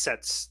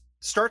starts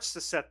to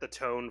set the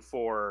tone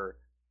for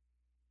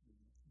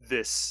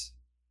this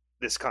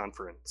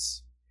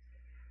conference.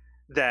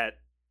 That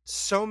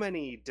so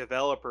many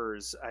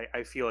developers,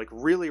 I feel like,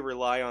 really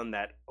rely on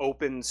that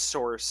open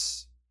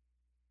source,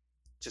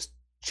 just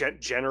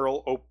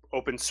general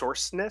open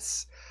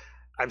sourceness.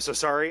 I'm so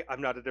sorry,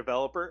 I'm not a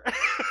developer,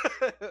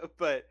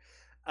 but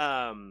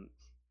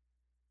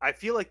I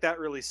feel like that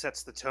really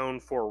sets the tone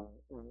for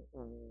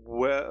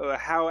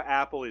how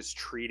Apple is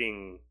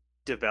treating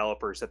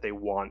developers that they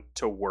want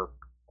to work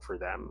for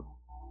them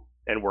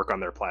and work on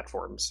their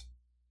platforms.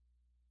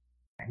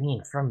 I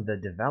mean, from the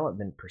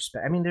development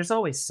perspective, I mean, there's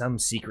always some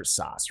secret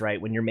sauce, right?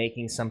 When you're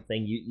making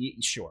something,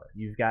 sure,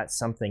 you've got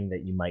something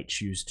that you might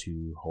choose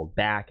to hold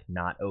back,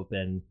 not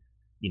open,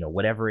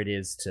 whatever it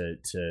is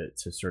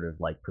to sort of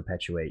like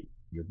perpetuate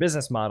your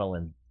business model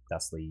and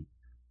thusly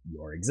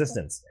your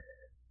existence.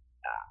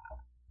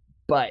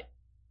 But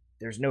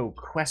there's no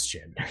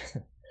question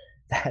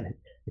that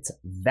it's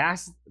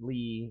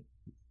vastly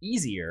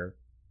easier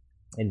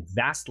and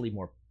vastly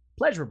more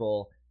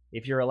pleasurable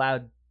if you're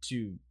allowed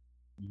to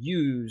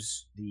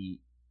use the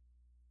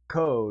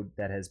code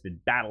that has been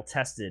battle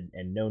tested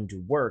and known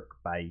to work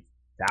by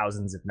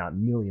thousands, if not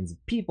millions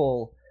of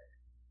people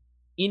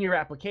in your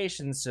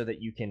applications so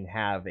that you can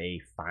have a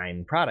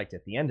fine product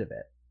at the end of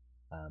it.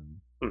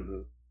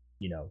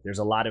 There's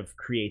a lot of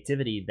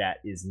creativity that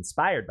is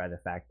inspired by the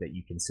fact that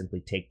you can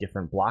simply take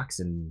different blocks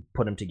and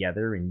put them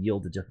together and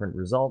yield a different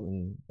result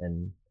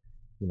and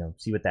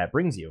see what that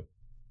brings you.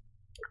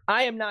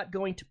 I am not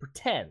going to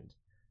pretend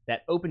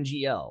that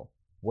OpenGL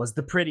was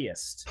the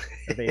prettiest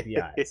of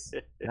APIs.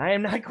 And I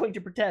am not going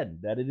to pretend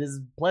that it is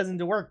pleasant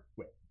to work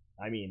with.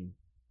 I mean,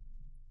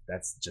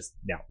 that's just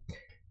no.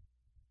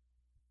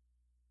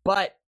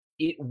 But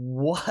it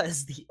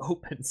was the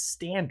open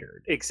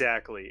standard.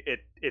 Exactly.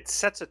 It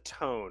sets a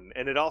tone,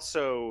 and it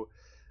also,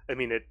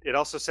 it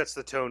also sets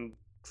the tone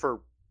for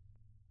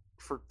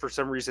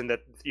some reason that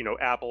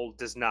Apple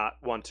does not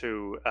want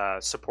to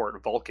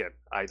support Vulkan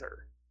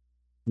either.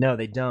 No,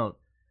 they don't.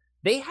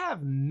 They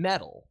have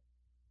Metal,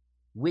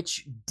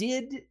 which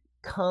did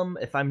come,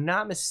 if I'm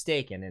not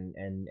mistaken,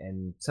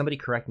 and somebody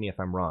correct me if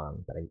I'm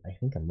wrong, but I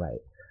think I'm right.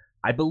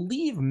 I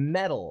believe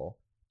Metal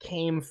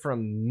came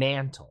from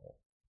Mantle.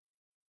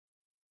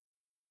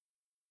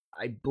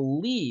 I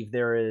believe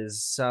there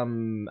is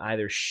some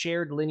either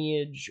shared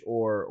lineage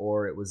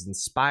or it was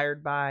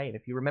inspired by, and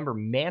if you remember,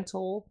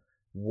 Mantle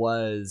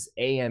was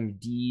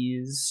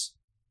AMD's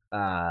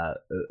a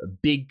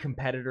big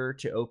competitor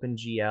to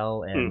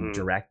OpenGL and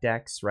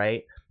DirectX,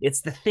 right?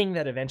 It's the thing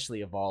that eventually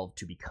evolved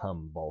to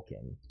become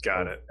Vulkan.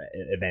 Got it.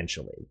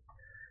 Eventually.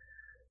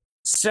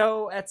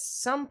 So at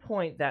some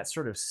point that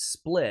sort of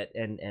split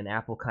and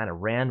Apple kind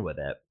of ran with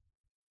it.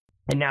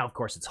 And now, of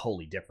course, it's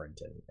wholly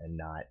different and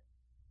not,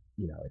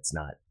 it's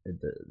not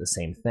the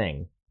same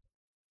thing.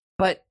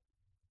 But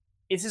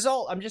it's just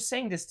all, I'm just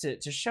saying this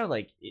to show,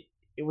 like,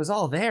 it was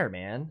all there,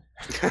 man.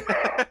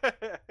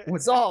 It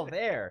was all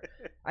there.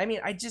 I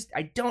mean, I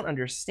don't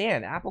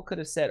understand. Apple could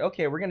have said,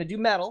 okay, we're going to do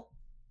Metal.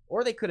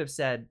 Or they could have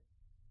said,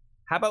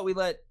 how about we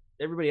let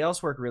everybody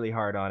else work really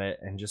hard on it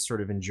and just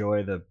sort of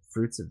enjoy the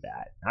fruits of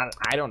that?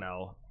 I don't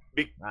know.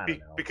 I don't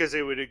know. Because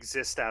it would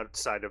exist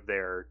outside of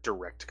their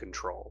direct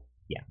control.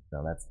 Yeah,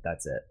 no,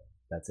 that's it.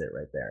 That's it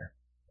right there.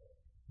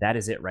 That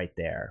is it right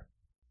there.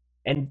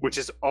 And which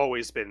has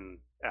always been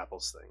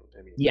Apple's thing.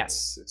 I mean,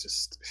 yes, it's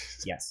just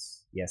yes.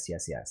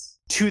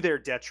 To their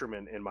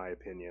detriment, in my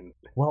opinion.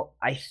 Well,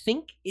 I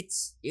think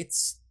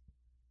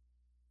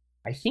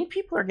I think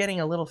people are getting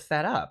a little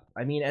fed up.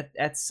 I mean,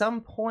 at some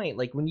point,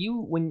 like when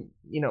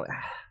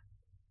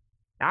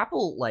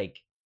Apple like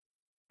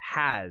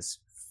has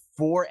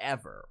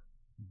forever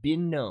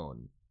been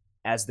known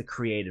as the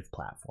creative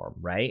platform,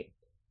 right?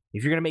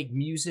 If you're going to make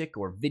music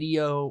or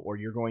video or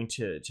you're going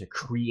to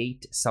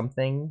create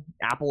something,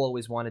 Apple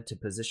always wanted to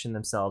position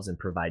themselves and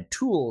provide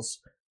tools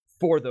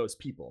for those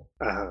people.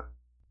 Uh-huh.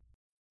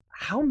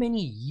 How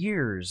many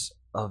years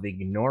of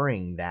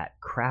ignoring that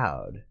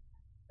crowd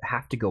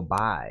have to go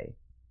by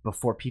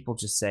before people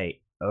just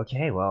say,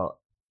 okay, well,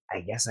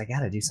 I guess I got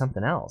to do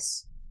something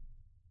else?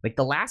 Like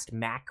the last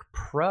Mac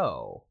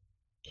Pro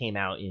came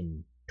out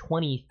in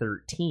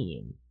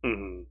 2013.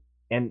 Mm-hmm.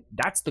 And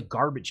that's the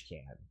garbage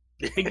can.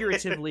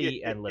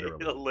 Figuratively and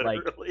literally. Like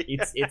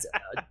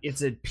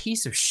it's a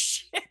piece of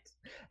shit,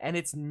 and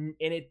it's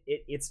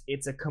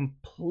a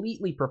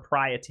completely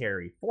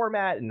proprietary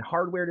format and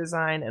hardware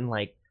design, and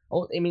like,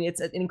 I mean,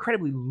 it's an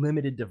incredibly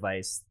limited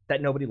device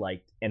that nobody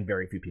liked and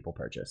very few people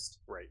purchased.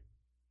 Right.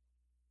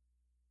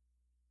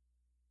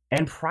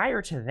 And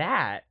prior to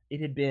that, it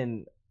had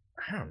been,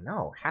 I don't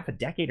know, half a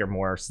decade or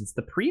more since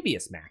the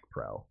previous Mac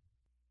Pro.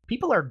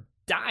 People are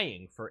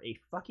dying for a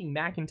fucking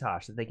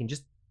Macintosh that they can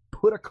just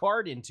put a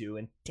card into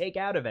and take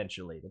out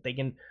eventually, that they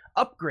can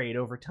upgrade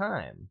over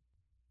time.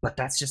 But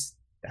that's just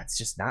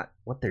not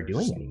what they're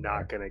doing anymore.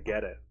 Not gonna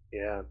get it.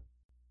 Yeah.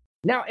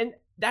 Now, and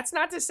that's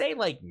not to say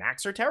like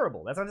Macs are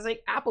terrible. That's not to say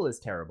Apple is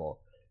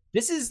terrible.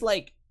 This is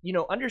like,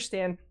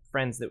 understand,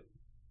 friends, that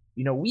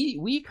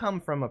we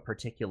come from a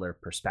particular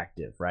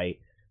perspective, right?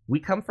 We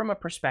come from a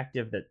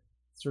perspective that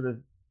sort of,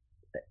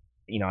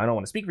 I don't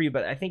want to speak for you,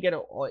 but I think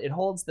it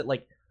holds that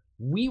like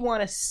we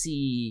want to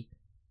see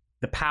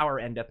the power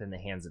end up in the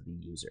hands of the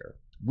user.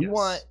 We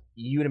want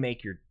you to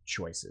make your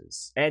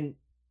choices. And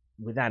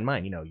with that in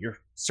mind, you're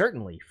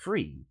certainly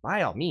free,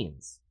 by all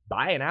means,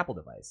 buy an Apple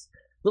device.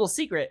 Little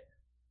secret,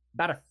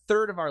 about a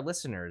third of our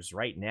listeners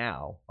right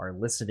now are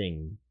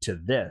listening to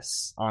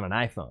this on an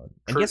iPhone.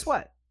 And guess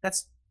what?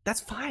 That's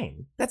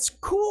fine. That's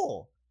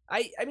cool.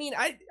 I mean,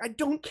 I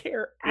don't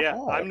care at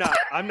all.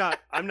 I'm not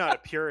a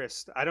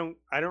purist. I don't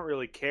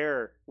really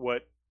care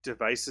what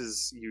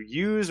devices you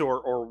use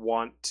or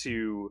want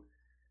to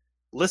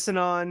listen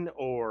on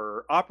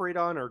or operate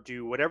on or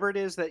do whatever it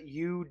is that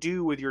you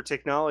do with your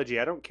technology.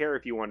 I don't care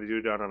if you want to do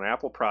it on an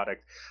Apple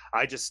product.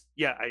 I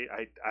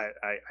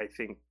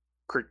think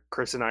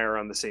Chris and I are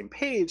on the same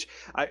page.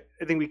 I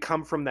think we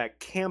come from that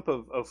camp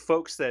of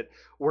folks that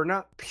we're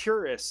not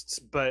purists,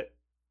 but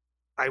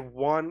I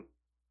want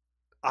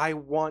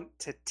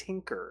to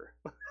tinker.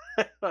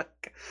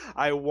 Like,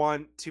 I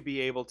want to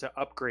be able to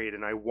upgrade,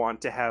 and I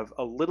want to have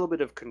a little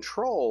bit of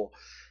control,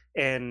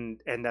 and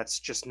that's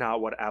just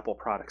not what Apple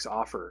products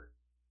offer.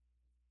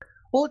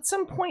 Well, at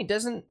some point,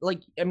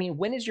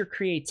 when is your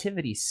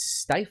creativity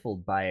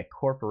stifled by a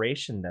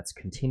corporation that's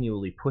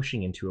continually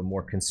pushing into a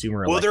more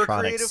consumer electronics? Well,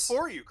 they're creative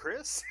for you,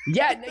 Chris.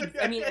 Yeah,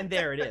 I mean, and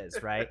there it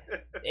is, right?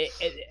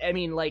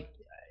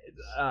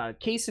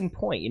 Case in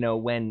point,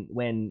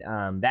 when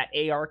that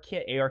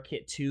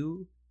ARKit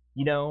 2,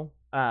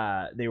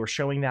 they were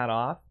showing that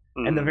off,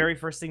 and the very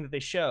first thing that they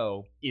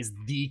show is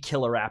the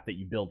killer app that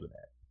you build with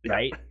it,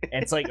 right?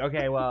 And it's like,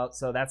 okay, well,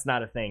 so that's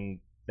not a thing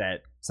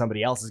that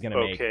somebody else is going to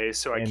make. Okay,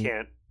 so I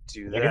can't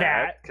do that. Look at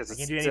that, because I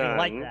can't do anything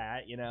like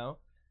that,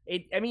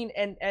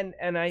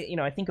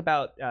 I think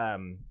about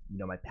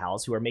my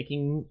pals who are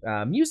making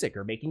music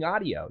or making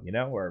audio,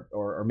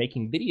 or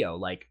making video,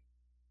 like.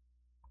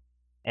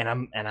 And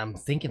I'm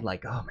thinking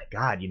like, oh my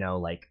God,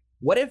 like,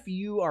 what if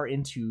you are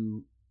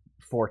into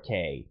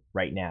 4K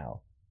right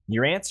now?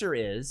 Your answer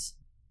is,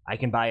 I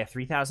can buy a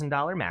 $3,000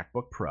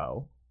 MacBook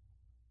Pro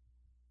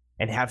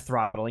and have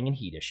throttling and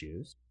heat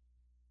issues,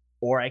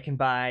 or I can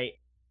buy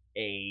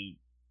a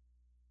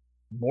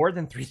more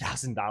than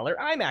 $3,000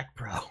 iMac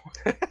Pro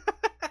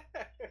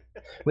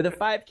with a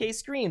 5K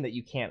screen that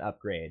you can't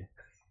upgrade.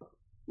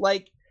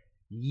 Like,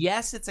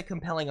 yes, it's a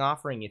compelling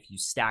offering if you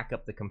stack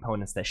up the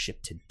components that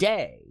ship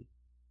today.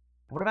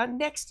 What about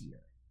next year?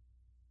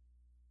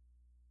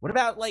 What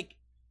about like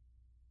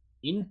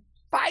in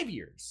 5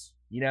 years?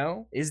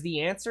 Is the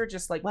answer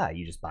just like, well,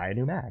 you just buy a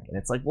new Mac? And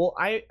it's like, well,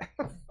 I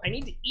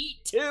need to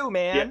eat too,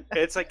 man.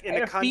 Yeah, it's like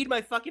feed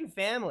my fucking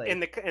family.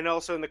 And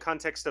also in the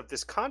context of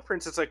this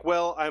conference, it's like,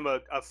 well, I'm a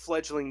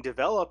fledgling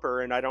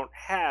developer, and I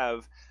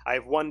have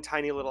one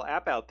tiny little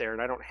app out there,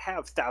 and I don't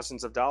have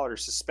thousands of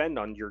dollars to spend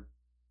on your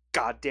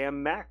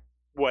goddamn Mac,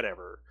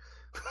 whatever.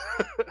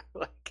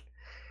 Like,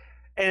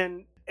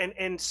 and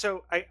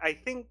so I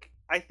think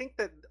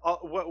that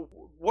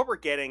what we're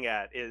getting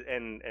at is,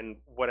 and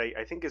what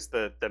I think is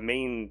the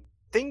main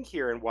thing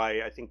here, and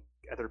why I think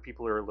other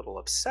people are a little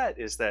upset,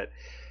 is that,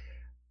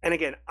 and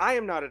again, I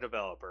am not a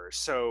developer,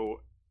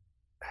 so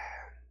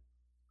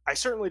I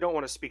certainly don't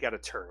want to speak out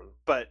of turn,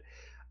 but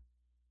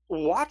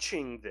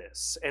watching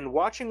this and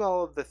watching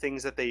all of the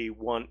things that they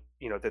want,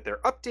 that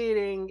they're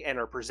updating and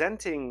are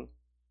presenting,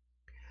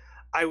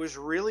 I was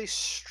really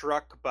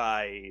struck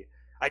by,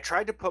 I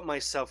tried to put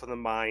myself in the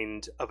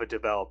mind of a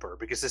developer,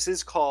 because this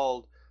is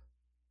called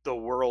the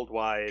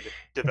Worldwide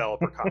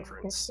Developer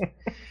Conference.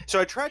 So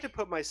I tried to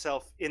put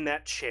myself in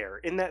that chair,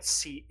 in that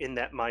seat, in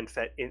that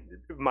mindset,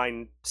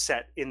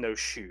 in those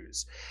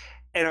shoes.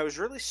 And I was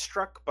really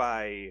struck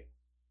by,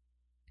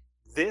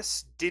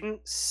 this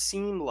didn't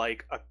seem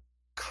like a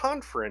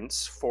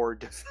conference for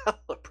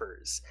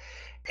developers.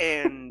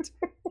 And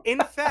in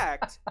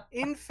fact,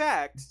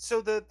 so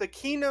the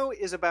keynote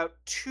is about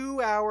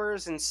 2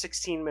 hours and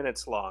 16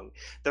 minutes long.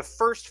 The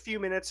first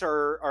few minutes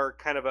are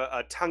kind of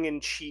a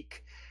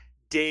tongue-in-cheek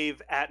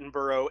Dave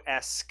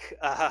Attenborough-esque,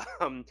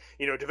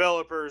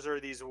 developers are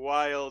these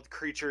wild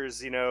creatures,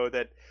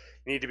 that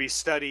need to be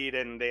studied,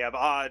 and they have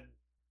odd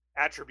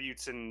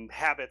attributes and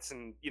habits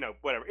and,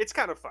 whatever. It's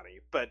kind of funny,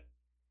 but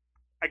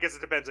I guess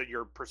it depends on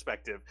your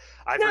perspective.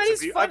 I've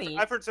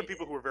heard some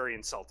people who were very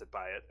insulted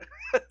by it.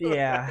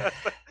 Yeah.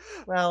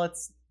 Well,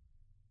 it's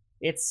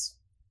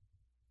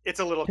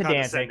a little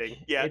pedantic. Condescending.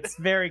 Yeah. It's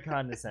very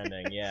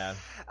condescending. Yeah.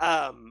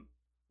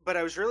 But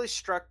I was really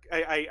struck.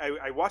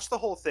 I watched the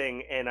whole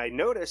thing, and I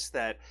noticed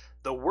that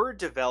the word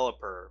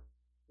developer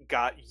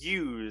got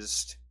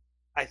used,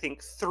 I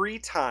think, 3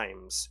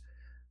 times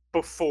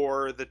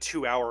before the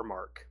 2-hour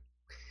mark.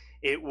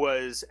 It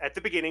was at the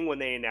beginning when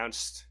they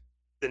announced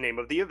the name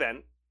of the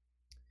event.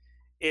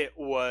 it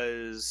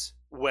was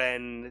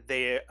when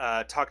they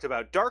talked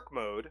about dark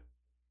mode,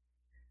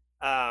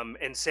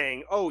 and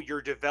saying, "Oh,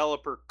 your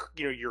developer,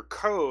 your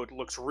code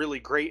looks really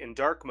great in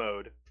dark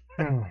mode."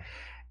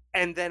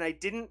 And then I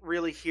didn't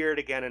really hear it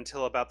again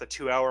until about the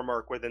 2 hour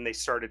mark, where then they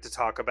started to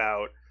talk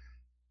about,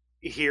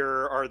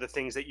 here are the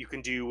things that you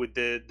can do with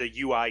the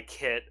UI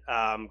kit,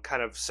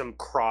 kind of some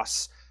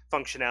cross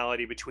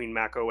functionality between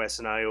Mac OS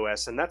and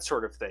iOS and that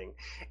sort of thing.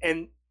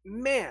 And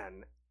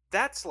man,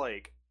 that's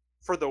like,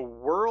 for the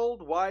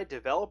worldwide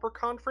developer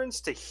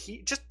conference to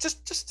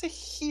just to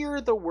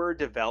hear the word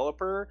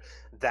developer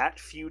that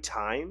few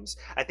times,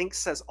 I think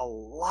says a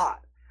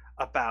lot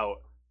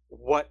about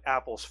what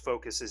Apple's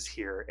focus is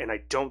here. And I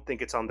don't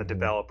think it's on the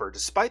developer,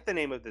 despite the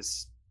name of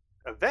this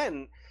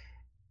event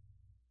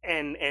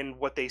and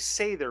what they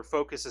say their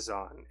focus is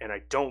on. And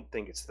I don't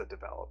think it's the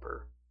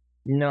developer.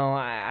 No,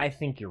 I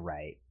think you're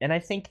right. And I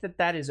think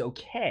that is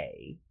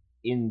okay,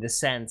 in the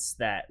sense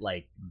that,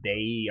 like,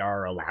 they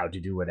are allowed to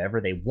do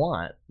whatever they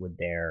want with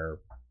their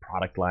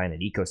product line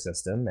and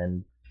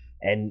ecosystem,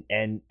 and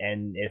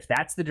if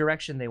that's the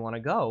direction they want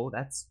to go,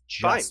 that's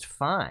just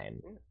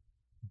fine.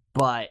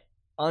 But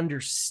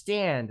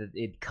understand that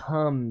it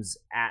comes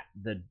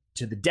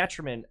to the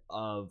detriment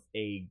of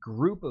a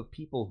group of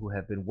people who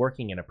have been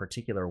working in a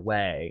particular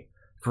way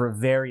for a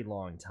very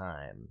long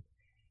time.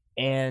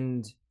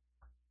 And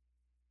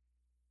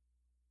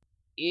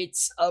it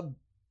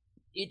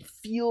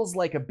feels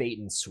like a bait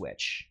and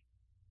switch.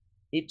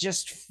 It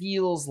just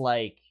feels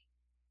like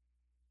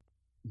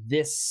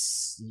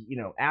this,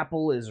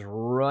 Apple is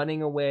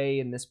running away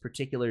in this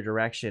particular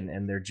direction,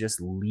 and they're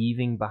just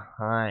leaving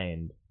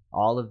behind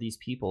all of these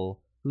people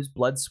whose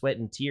blood, sweat,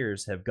 and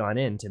tears have gone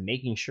into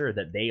making sure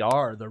that they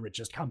are the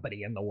richest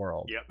company in the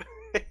world. Yep.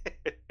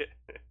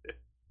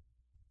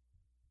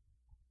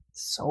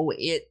 So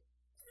it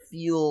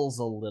feels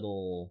a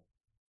little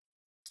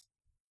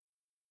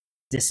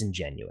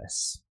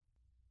disingenuous,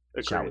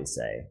 shall we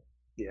say.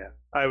 Yeah,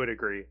 I would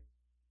agree.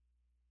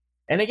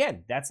 And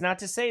again, that's not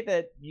to say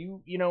that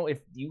if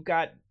you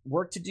got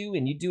work to do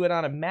and you do it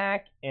on a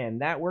Mac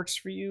and that works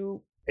for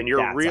you, and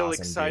you're real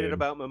awesome, excited dude.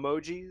 about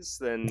Memojis,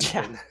 then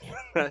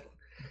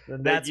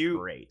that's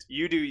great.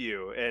 You do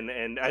you.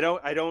 And I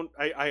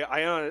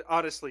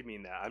honestly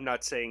mean that. I'm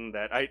not saying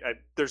that. I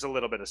there's a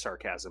little bit of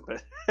sarcasm,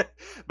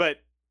 but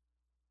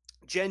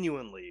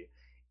genuinely,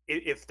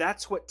 if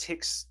that's what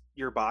ticks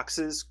your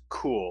boxes,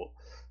 cool.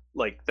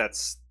 Like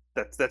that's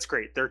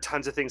great. There are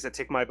tons of things that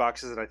tick my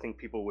boxes that I think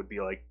people would be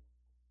like,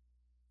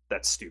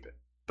 that's stupid.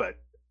 But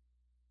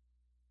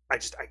I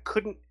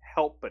couldn't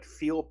help but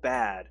feel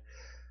bad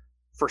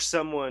for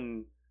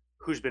someone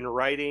who's been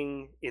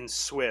writing in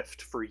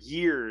Swift for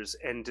years,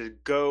 and to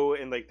go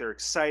and, like, they're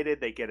excited,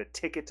 they get a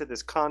ticket to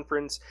this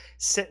conference,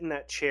 sit in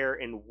that chair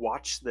and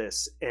watch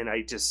this, and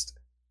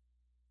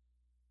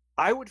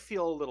I would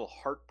feel a little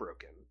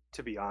heartbroken,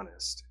 to be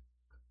honest.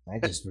 I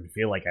just would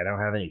feel like I don't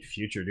have any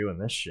future doing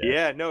this shit.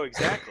 Yeah, no,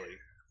 exactly.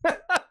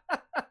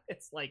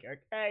 It's like,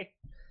 okay.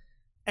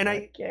 And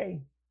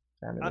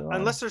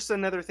unless there's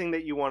another thing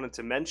that you wanted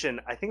to mention,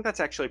 I think that's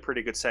actually a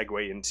pretty good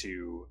segue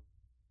into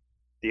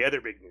the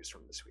other big news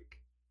from this week.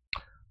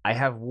 I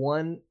have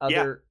one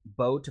other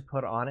bow to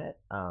put on it.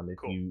 If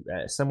cool. you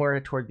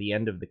somewhere toward the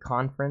end of the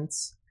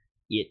conference,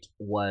 it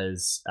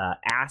was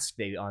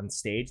asked on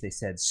stage. They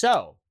said,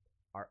 "So,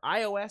 are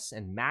iOS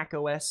and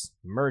macOS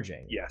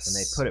merging?" Yes. And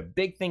they put a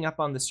big thing up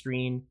on the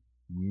screen.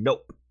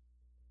 Nope.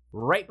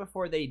 Right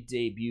before they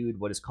debuted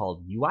what is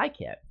called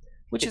UIKit,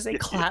 which is a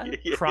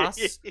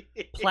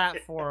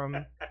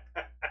cross-platform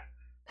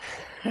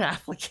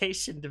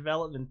application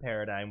development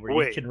paradigm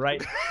where you can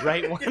write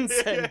once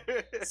and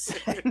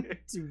send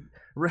to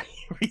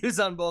use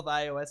on both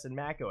iOS and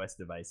macOS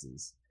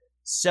devices.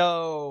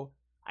 So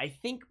I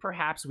think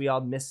perhaps we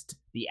all missed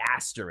the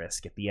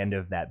asterisk at the end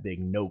of that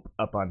big nope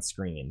up on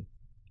screen.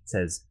 It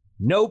says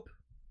nope.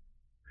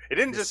 It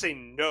didn't just say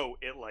no.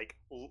 It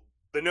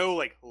the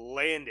no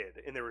landed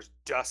and there was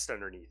dust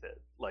underneath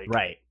it.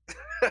 Right.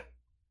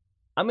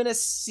 I'm gonna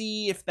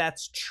see if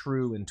that's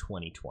true in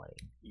 2020.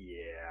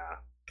 Yeah.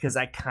 Because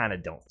I kind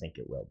of don't think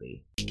it will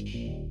be.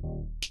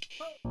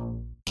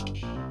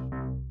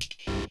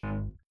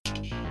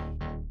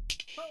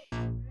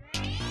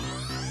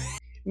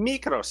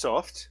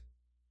 Microsoft,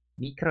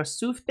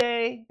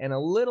 and a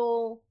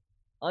little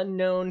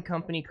unknown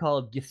company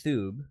called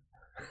GitHub.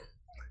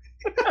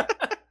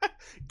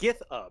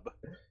 GitHub.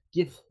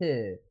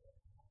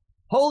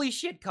 Holy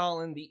shit,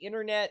 Colin. The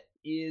internet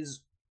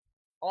is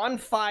on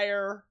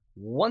fire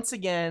once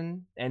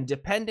again, and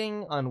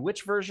depending on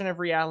which version of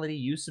reality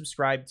you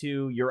subscribe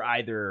to, you're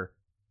either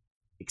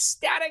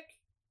ecstatic,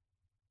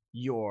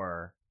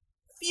 you're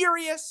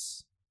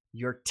furious,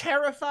 you're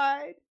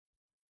terrified,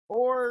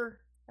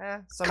 or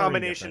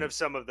combination of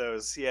some of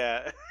those.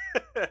 Yeah.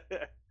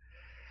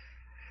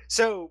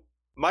 So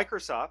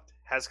Microsoft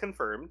has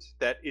confirmed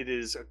that it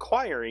is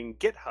acquiring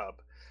GitHub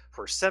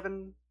for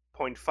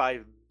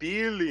 $7.5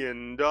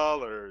 billion.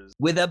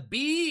 With a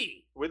B!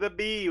 With a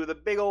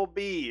big old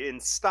B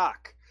in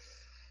stock.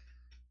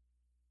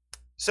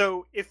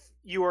 So if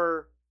you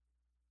are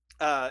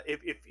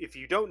if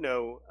you don't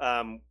know,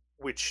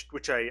 which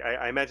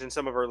I imagine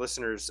some of our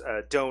listeners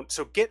don't,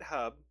 so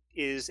GitHub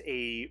is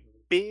a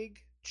big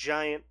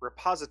giant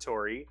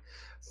repository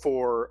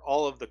for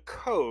all of the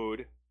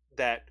code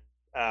that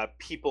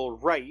people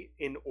write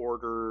in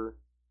order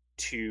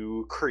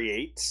to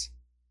create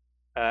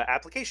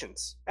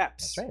applications, apps.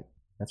 That's right.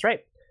 That's right.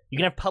 You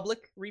can have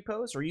public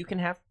repos or you can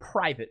have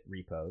private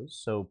repos.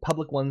 So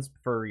public ones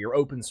for your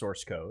open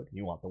source code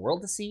you want the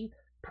world to see,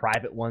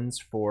 private ones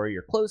for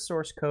your closed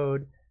source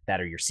code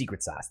that are your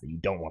secret sauce that you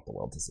don't want the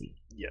world to see.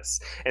 Yes.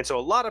 And so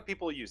a lot of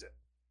people use it.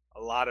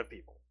 A lot of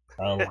people.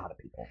 A lot of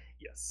people.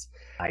 Yes.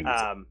 I use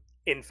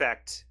it. In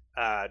fact,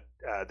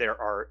 there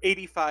are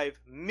 85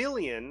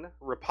 million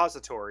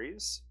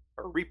repositories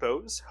or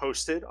repos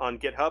hosted on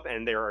GitHub,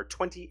 and there are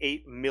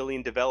 28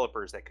 million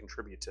developers that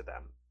contribute to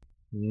them.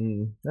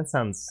 That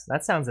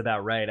sounds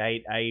about right.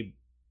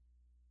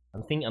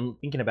 I'm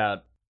thinking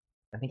about.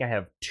 I think I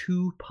have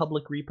 2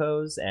 public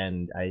repos,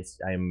 and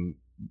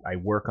I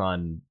work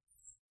on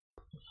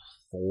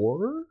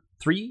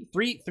 3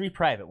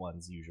 private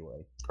ones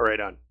usually. Right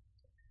on.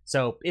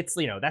 So it's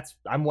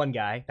I'm one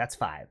guy. That's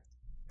 5.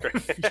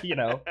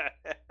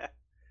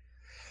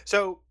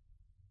 So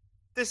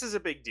this is a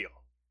big deal.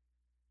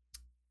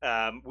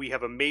 We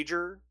have a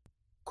major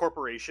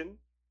corporation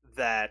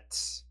that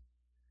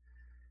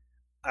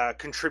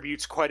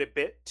contributes quite a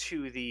bit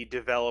to the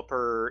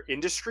developer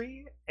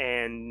industry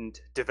and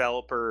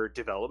developer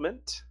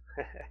development.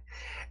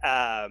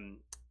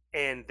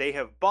 And they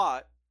have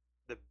bought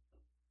the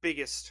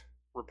biggest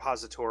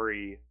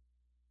repository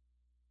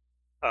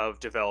of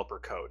developer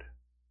code.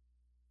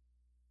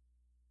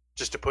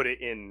 Just to put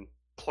it in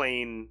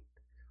plain,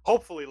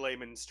 hopefully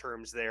layman's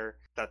terms there,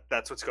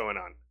 that's what's going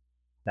on.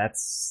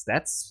 That's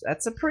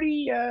a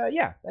pretty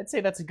I'd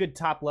say that's a good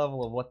top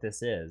level of what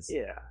this is.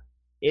 Yeah.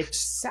 It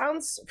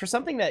sounds, for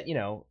something that,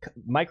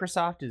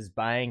 Microsoft is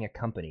buying a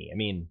company. I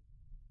mean,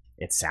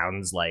 it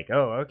sounds like,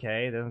 oh,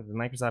 okay,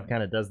 Microsoft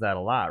kind of does that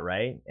a lot,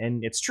 right?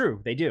 And it's true,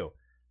 they do.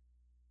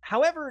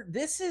 However,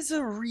 this is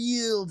a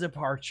real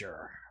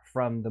departure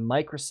from the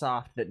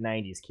Microsoft that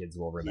 90s kids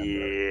will remember.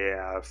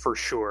 Yeah, for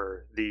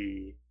sure.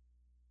 The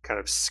kind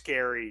of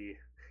scary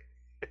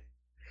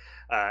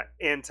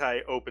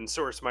anti-open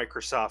source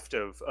Microsoft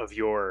of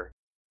yore.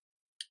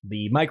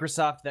 The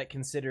Microsoft that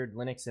considered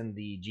Linux and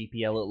the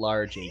GPL at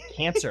large a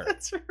cancer.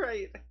 That's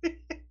right.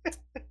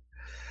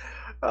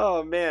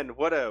 Oh man,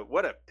 what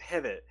a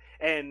pivot.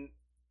 And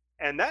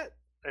that,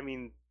 I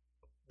mean,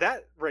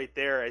 that right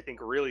there I think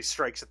really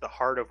strikes at the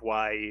heart of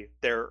why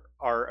there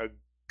are a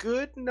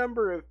good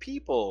number of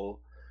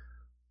people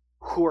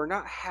who are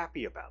not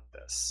happy about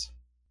this.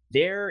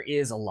 There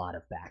is a lot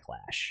of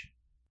backlash.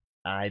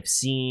 I've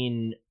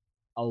seen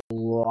a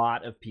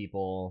lot of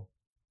people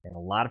and a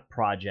lot of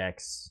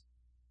projects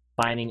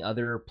finding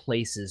other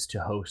places to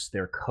host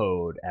their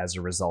code as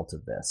a result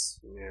of this.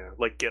 Yeah,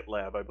 like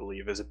GitLab, I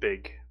believe, is a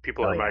big...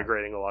 People are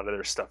migrating a lot of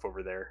their stuff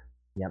over there.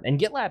 Yeah, and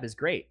GitLab is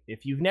great.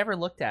 If you've never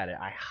looked at it,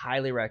 I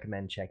highly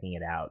recommend checking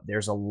it out.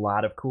 There's a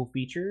lot of cool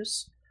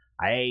features.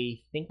 I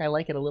think I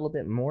like it a little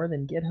bit more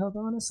than GitHub,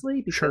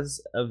 honestly, because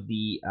of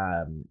the...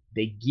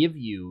 they give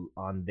you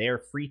on their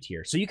free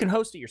tier. So you can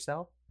host it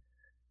yourself,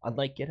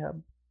 unlike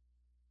GitHub.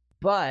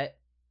 But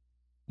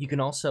you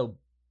can also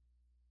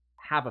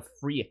have a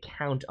free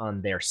account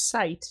on their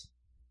site,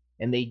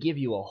 and they give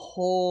you a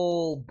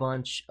whole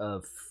bunch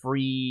of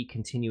free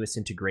continuous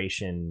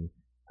integration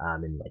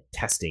and like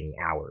testing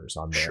hours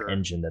on their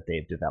engine that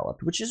they've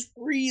developed, which is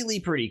really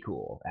pretty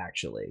cool,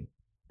 actually.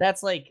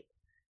 That's like,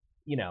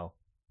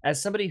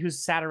 as somebody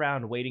who's sat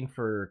around waiting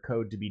for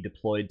code to be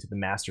deployed to the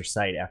master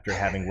site after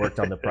having worked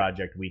on the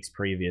project weeks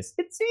previous,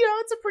 it's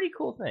a pretty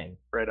cool thing.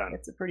 Right on.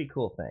 It's a pretty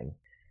cool thing.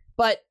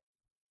 But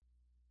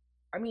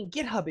I mean,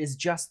 GitHub is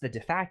just the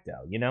de facto,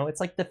 It's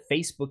like the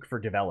Facebook for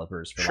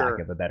developers, for lack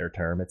of a better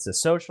term. It's a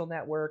social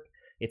network.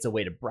 It's a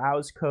way to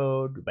browse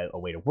code, a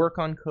way to work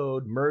on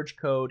code, merge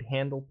code,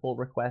 handle pull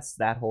requests,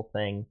 that whole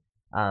thing.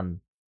 You know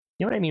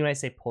what I mean when I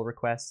say pull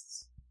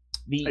requests?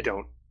 I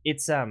don't.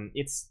 It's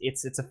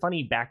a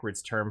funny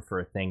backwards term for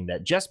a thing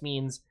that just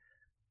means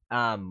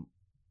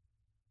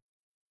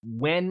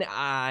when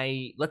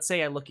let's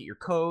say I look at your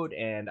code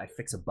and I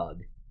fix a bug,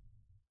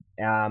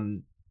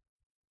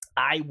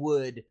 I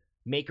would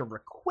make a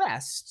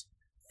request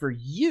for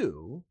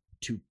you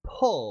to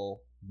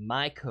pull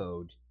my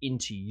code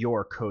into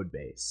your code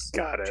base.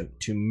 Got it.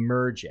 To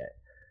merge it.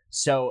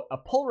 So a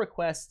pull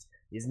request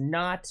is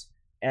not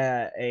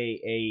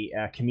a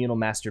communal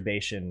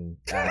masturbation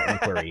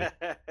inquiry.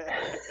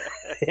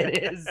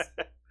 It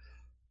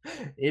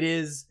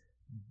is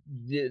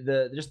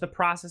just the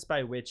process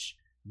by which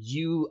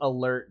you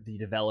alert the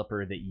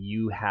developer that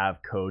you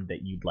have code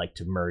that you'd like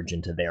to merge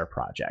into their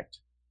project.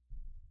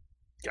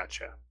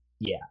 Gotcha.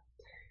 Yeah.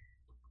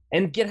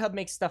 And GitHub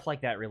makes stuff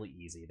like that really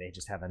easy. They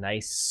just have a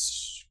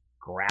nice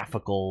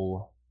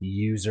graphical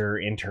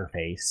user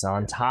interface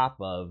on top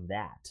of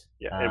that.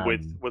 Yeah,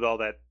 and with all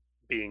that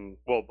being,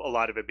 well, a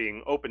lot of it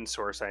being open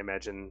source, I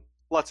imagine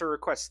lots of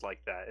requests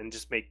like that, and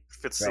just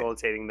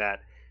facilitating that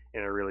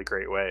in a really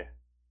great way.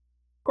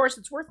 Of course,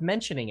 it's worth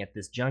mentioning at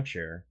this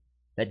juncture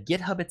that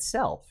GitHub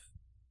itself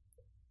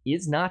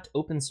is not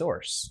open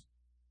source.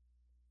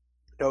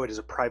 No, it is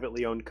a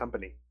privately owned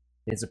company.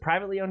 It is a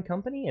privately owned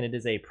company, and it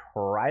is a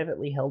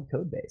privately held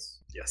code base.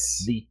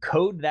 Yes. The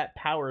code that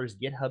powers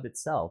GitHub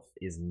itself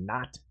is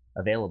not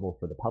available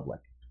for the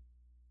public.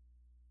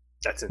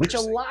 That's which a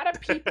interesting. lot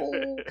of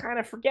people kind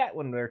of forget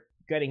when they're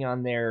getting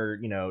on their,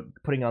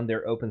 putting on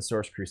their open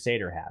source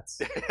crusader hats.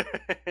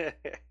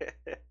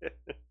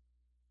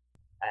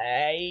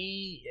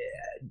 I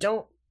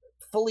don't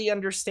fully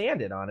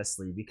understand it,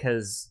 honestly,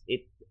 because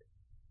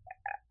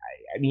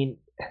I mean,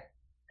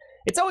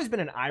 it's always been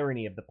an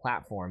irony of the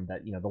platform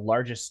that, the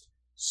largest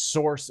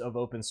source of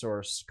open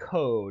source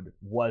code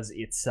was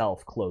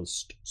itself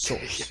closed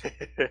source.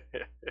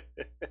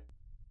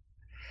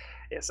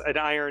 Yes, an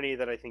irony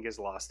that I think is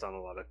lost on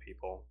a lot of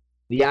people.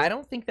 Yeah, I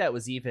don't think that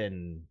was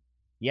even.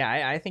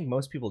 Yeah, I think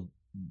most people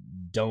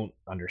don't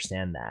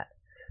understand that,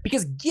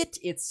 because Git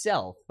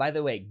itself, by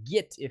the way,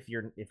 Git, if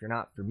you're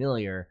not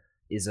familiar,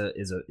 is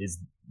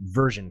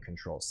version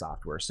control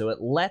software. So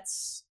it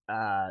lets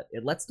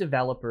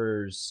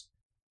developers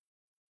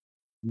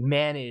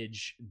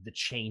manage the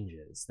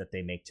changes that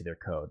they make to their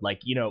code.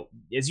 Like,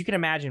 as you can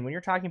imagine, when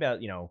you're talking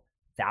about,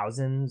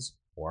 thousands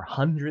or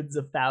hundreds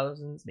of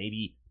thousands,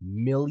 maybe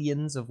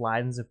millions of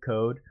lines of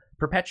code,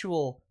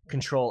 perpetual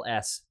control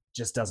S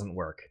just doesn't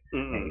work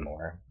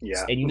anymore.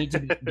 Yeah. And you need to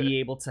be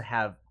able to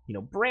have,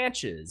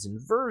 branches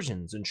and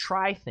versions and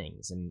try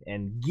things.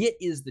 And Git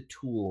is the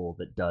tool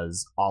that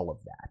does all of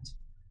that.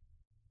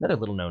 Another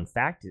little known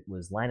fact, it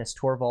was Linus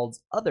Torvalds'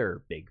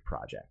 other big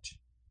project.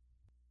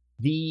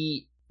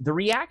 The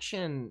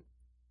reaction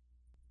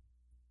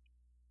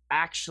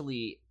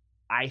actually,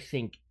 I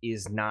think,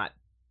 is not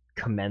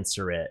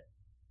commensurate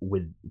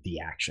with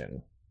the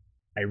action.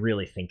 I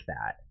really think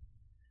that.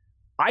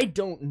 I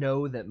don't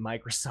know that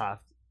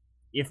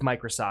if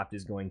Microsoft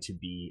is going to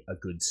be a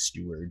good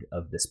steward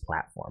of this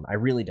platform. I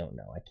really don't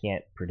know. I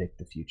can't predict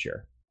the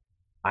future.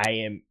 I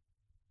am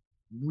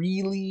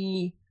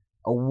really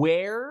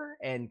aware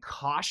and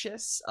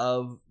cautious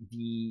of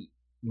the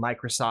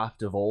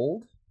Microsoft of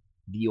old,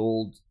 the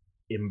old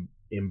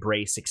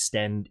embrace,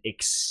 extend,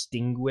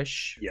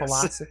 extinguish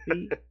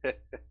philosophy.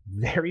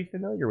 Very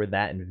familiar with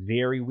that and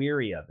very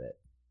weary of it.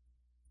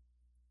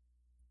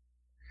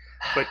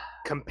 But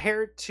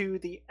compared to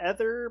the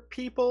other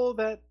people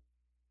that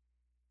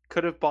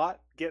could have bought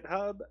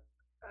GitHub,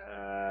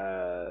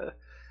 I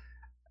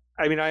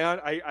mean,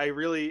 I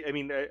really, I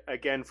mean,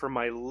 again, from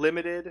my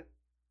limited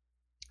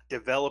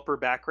developer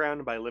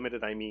background, by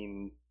limited I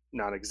mean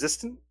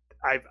non-existent,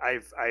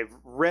 I've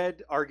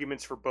read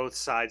arguments for both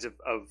sides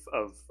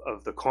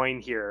of the coin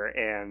here,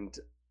 and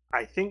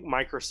I think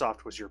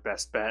Microsoft was your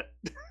best bet.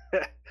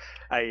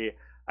 I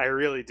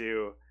really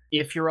do.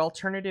 If your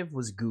alternative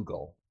was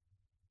Google,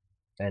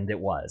 and it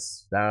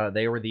was,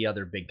 they were the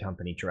other big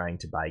company trying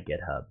to buy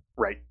GitHub.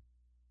 Right.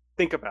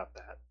 Think about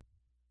that.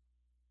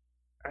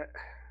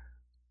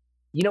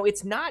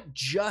 It's not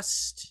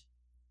just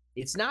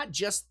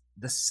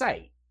the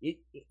site.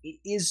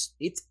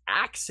 It's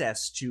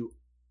access to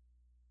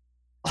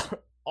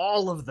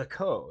all of the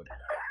code,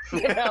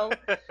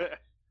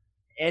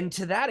 and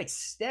to that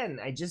extent,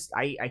 I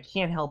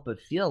can't help but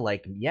feel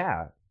like,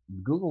 yeah,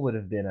 Google would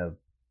have been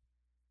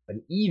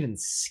an even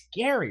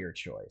scarier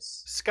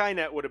choice.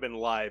 Skynet would have been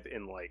live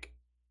in like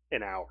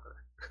an hour.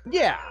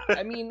 Yeah,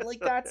 I mean, like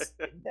that's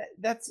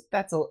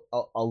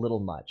a little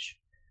much.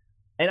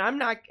 And I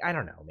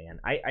don't know, man.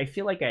 I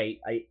feel like I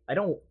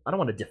don't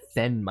want to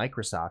defend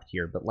Microsoft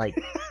here, but like,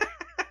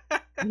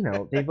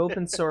 they've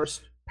open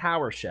sourced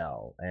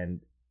PowerShell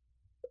and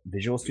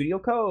Visual Studio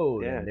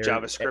Code, and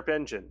JavaScript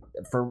engine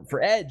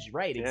for Edge,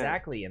 right? Yeah.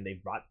 Exactly. And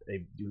they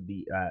do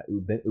the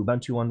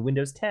Ubuntu on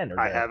Windows 10. Or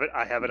I have it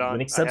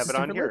on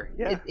here.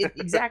 Yeah,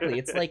 exactly.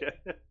 It's like,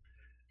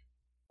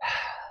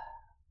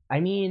 I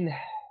mean,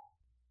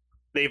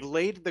 they've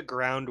laid the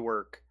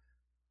groundwork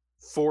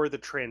for the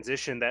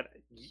transition that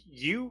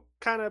you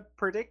kind of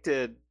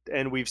predicted,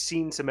 and we've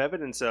seen some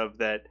evidence of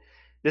that.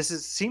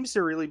 Seems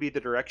to really be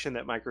the direction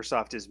that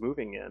Microsoft is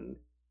moving in.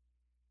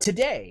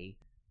 Today,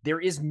 there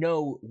is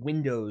no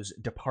Windows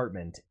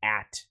department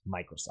at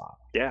Microsoft.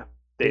 Yeah.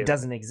 It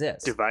doesn't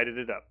exist. Divided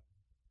it up.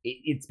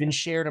 It's been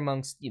shared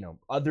amongst,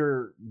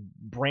 other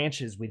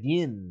branches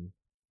within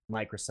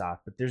Microsoft,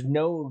 but there's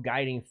no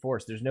guiding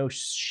force. There's no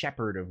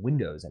shepherd of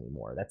Windows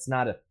anymore. That's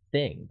not a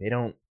thing. They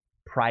don't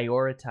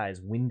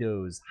prioritize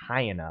Windows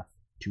high enough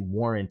to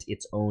warrant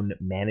its own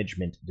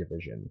management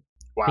division.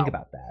 Wow. Think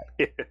about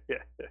that.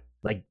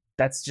 Like,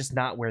 that's just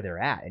not where they're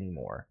at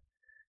anymore.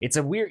 It's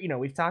a weird,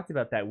 we've talked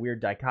about that weird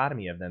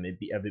dichotomy of them,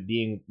 of it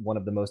being one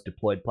of the most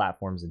deployed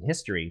platforms in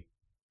history,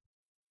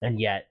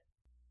 and yet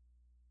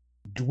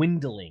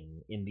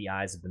dwindling in the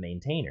eyes of the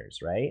maintainers,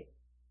 right?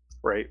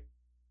 Right.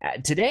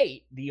 To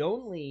date, the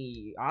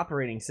only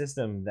operating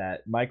system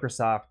that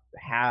Microsoft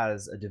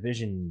has a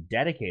division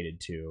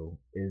dedicated to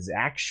is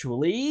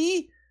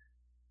actually,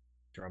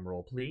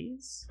 drumroll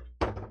please,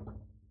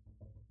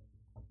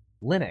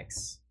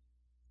 Linux.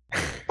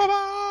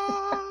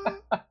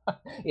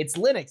 It's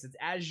Linux. It's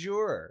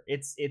Azure.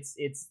 It's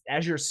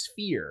Azure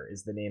Sphere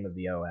is the name of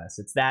the OS.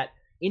 It's that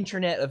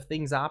Internet of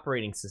Things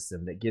operating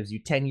system that gives you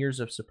 10 years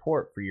of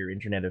support for your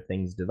Internet of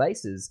Things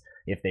devices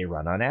if they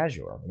run on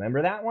Azure.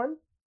 Remember that one?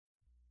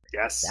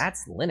 Yes.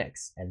 That's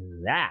Linux.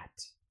 And that,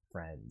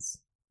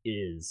 friends,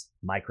 is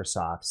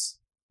Microsoft's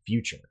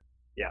future.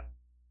 Yeah.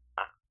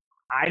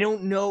 I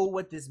don't know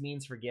what this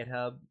means for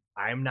GitHub.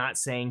 I'm not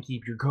saying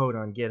keep your code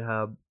on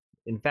GitHub.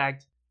 In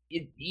fact,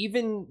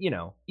 even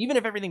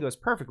if everything goes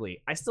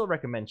perfectly, I still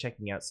recommend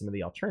checking out some of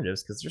the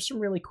alternatives because there's some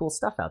really cool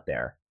stuff out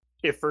there.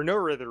 If for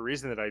no other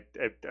reason that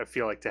I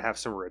feel like to have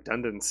some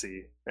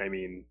redundancy, I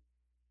mean,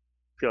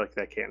 I feel like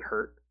that can't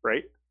hurt,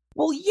 right?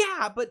 Well,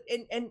 yeah, but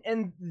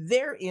and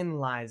therein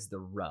lies the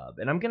rub.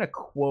 And I'm gonna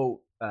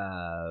quote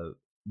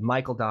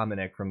Michael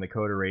Dominic from the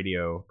Coder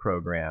Radio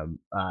program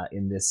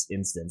in this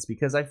instance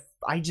because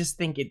I just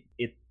think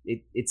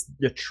it's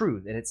the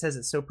truth and it says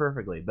it so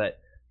perfectly. But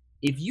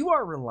if you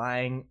are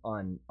relying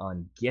on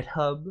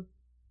GitHub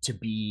to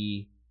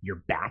be your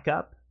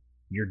backup,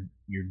 you're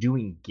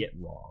doing Git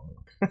wrong.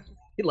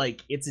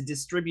 Like, it's a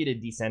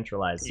distributed,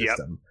 decentralized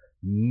system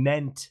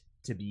meant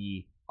to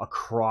be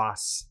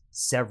across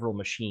several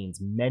machines,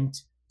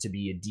 meant to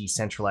be a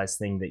decentralized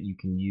thing that you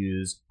can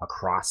use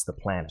across the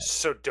planet.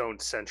 So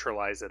don't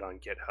centralize it on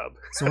GitHub.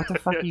 So what the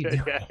fuck are you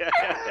doing?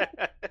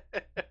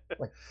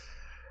 Like,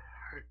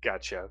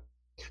 gotcha.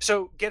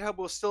 So GitHub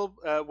will still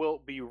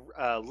will be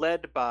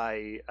led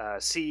by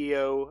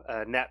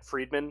CEO Nat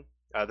Friedman,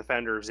 the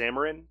founder of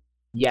Xamarin.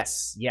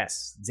 Yes.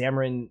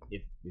 Xamarin,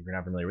 if you're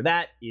not familiar with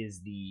that,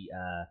 is the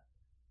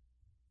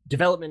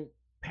development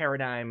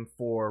paradigm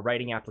for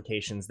writing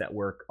applications that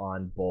work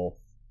on both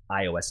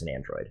iOS and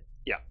Android.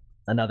 Yeah.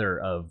 Another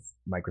of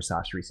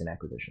Microsoft's recent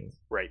acquisitions.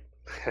 Right.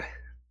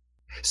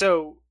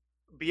 So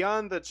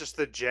beyond just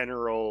the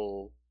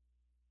general,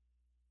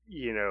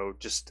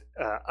 just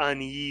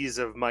unease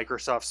of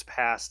Microsoft's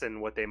past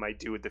and what they might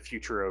do with the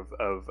future of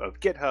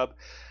GitHub,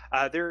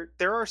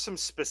 there are some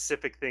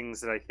specific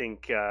things that I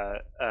think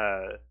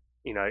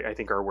I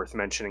think are worth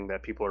mentioning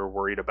that people are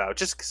worried about.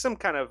 Just some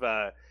kind of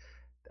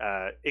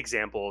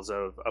examples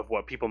of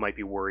what people might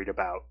be worried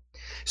about.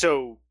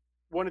 So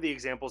one of the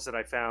examples that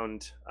I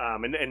found,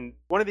 and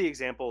one of the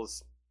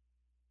examples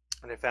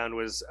that I found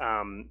was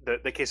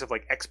the case of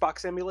like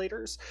Xbox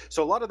emulators.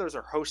 So a lot of those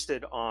are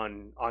hosted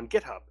on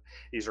GitHub.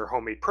 These are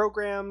homemade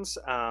programs.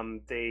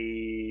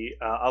 They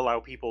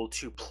allow people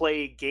to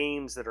play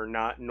games that are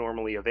not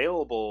normally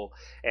available,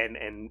 and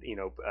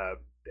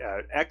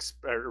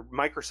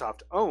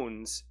Microsoft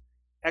owns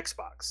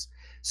Xbox,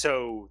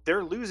 so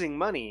they're losing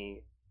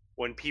money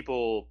when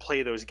people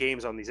play those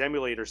games on these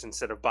emulators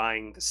instead of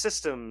buying the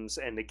systems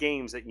and the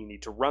games that you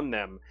need to run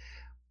them.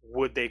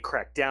 Would they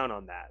crack down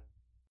on that?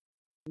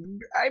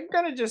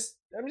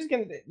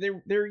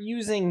 They're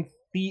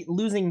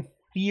losing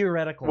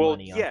theoretical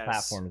money on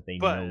platforms they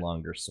no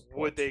longer support.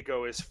 Would they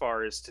go as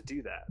far as to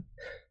do that?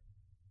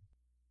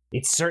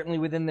 It's certainly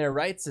within their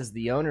rights as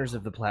the owners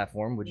of the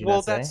platform. Would you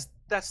not say?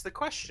 That's the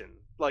question.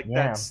 Like,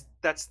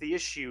 that's the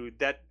issue.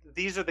 That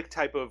these are the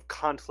type of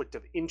conflict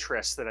of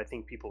interest that I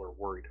think people are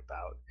worried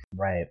about.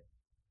 Right.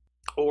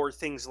 Or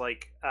things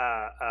like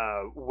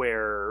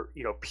where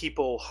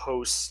people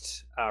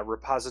host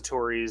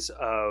repositories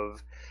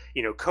of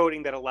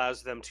coding that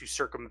allows them to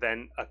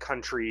circumvent a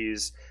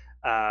country's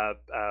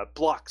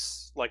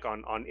blocks, like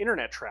on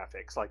internet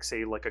traffic, like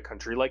say like a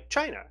country like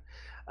China,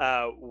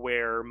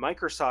 where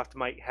Microsoft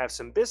might have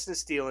some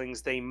business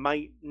dealings. They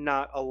might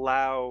not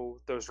allow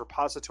those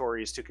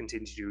repositories to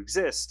continue to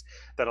exist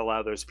that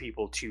allow those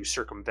people to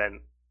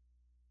circumvent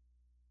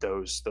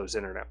those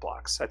internet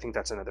blocks. I think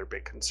that's another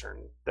big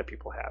concern that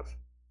people have.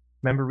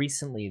 Remember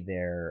recently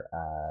their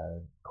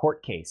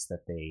court case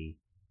that they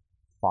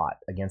fought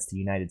against the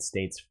United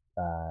States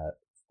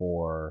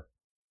for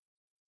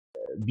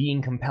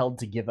being compelled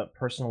to give up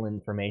personal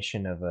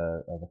information of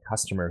a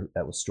customer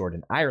that was stored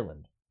in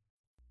Ireland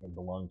and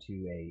belonged to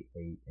a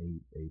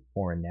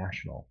foreign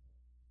national.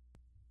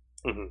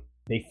 Mm-hmm.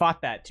 They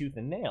fought that tooth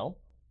and nail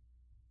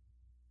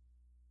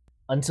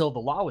until the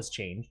law was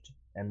changed.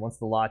 And once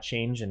the law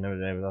changed, and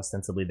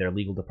ostensibly their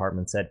legal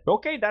department said,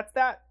 "Okay, that's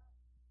that.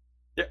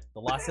 Yeah,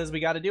 the law says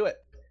we got to do it,"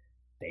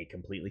 they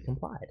completely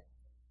complied.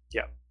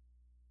 Yeah.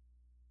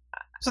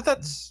 So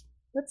that's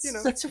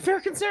a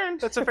fair concern.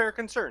 That's a fair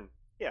concern.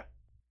 Yeah.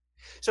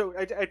 So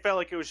I felt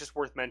like it was just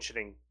worth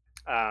mentioning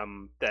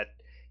that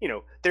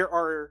there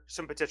are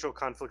some potential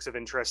conflicts of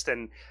interest,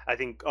 and I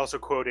think also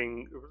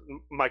quoting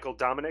Michael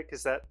Dominic,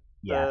 is that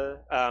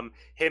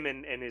him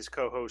and his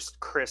co-host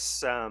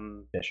Chris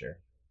Fisher.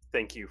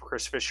 Thank you,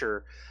 Chris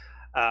Fisher,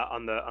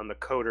 on the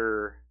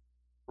Coder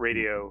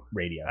Radio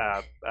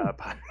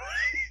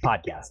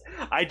podcast.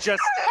 I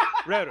just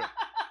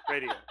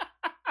radio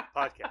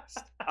podcast.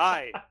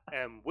 I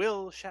am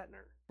Will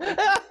Shatner. Thank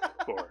you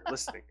for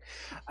listening.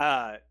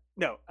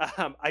 No,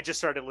 I just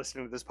started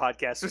listening to this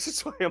podcast, which is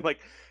why I'm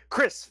like,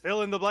 Chris,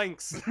 fill in the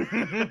blanks.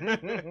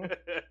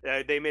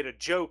 They made a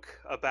joke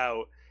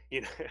about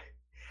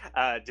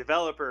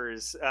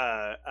developers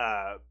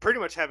pretty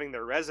much having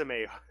their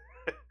resume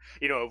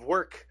of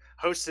work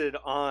hosted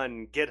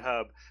on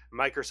GitHub,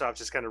 Microsoft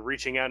just kind of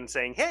reaching out and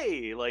saying,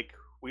 "Hey, like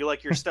we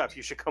like your stuff.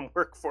 You should come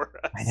work for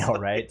us." I know,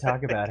 right?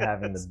 Talk about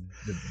having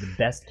the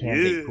best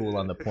candidate pool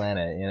on the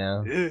planet, you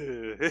know?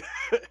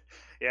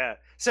 Yeah.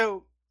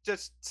 So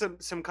just some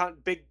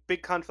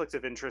big conflicts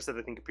of interest that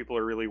I think people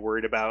are really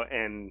worried about,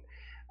 and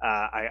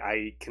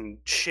I can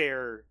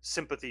share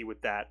sympathy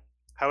with that.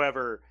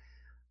 However,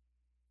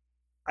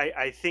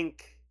 I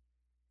think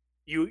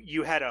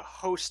you had a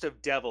host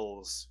of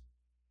devils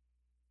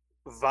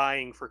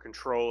vying for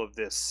control of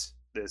this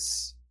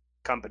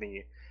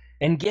company.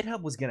 And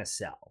GitHub was going to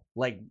sell.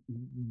 Like,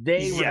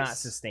 they were not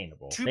Yes.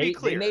 sustainable. To be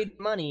clear, they made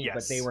money, but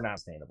yes. they were not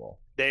sustainable.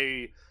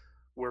 They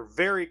were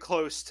very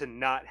close to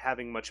not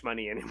having much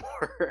money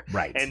anymore.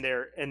 Right. And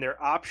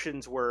their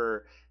options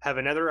were have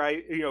another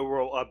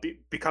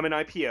become an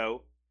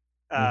IPO,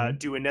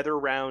 do another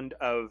round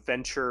of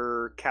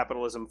venture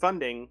capitalism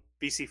funding,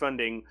 VC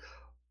funding,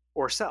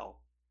 or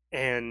sell.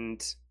 And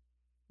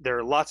there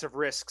are lots of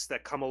risks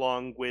that come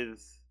along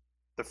with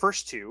the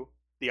first two,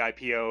 the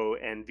IPO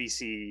and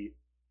VC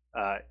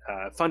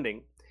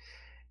funding.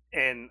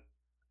 And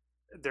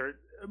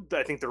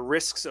I think the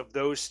risks of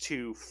those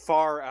two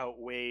far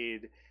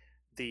outweighed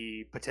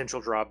the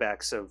potential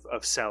drawbacks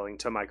of selling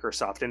to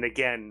Microsoft. And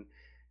again,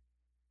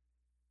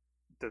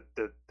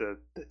 the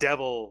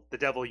devil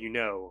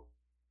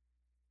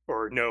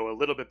or know a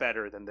little bit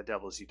better than the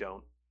devils you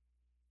don't,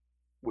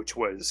 which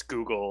was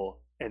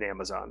Google and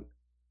Amazon.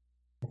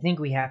 I think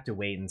we have to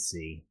wait and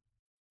see.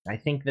 I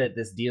think that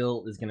this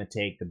deal is going to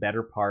take the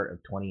better part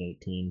of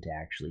 2018 to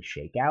actually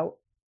shake out.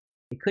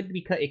 It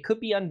could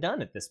be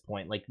undone at this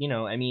point. Like,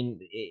 I mean,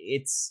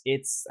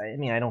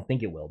 I don't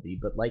think it will be,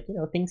 but like,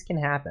 things can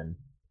happen.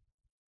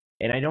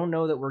 And I don't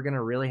know that we're going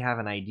to really have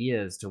an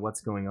idea as to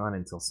what's going on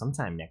until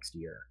sometime next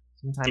year.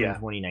 Sometime in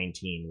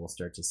 2019, we'll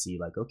start to see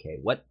like, okay,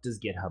 what does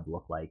GitHub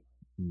look like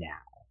now?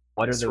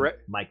 What are the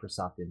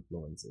Microsoft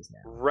influences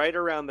now? Right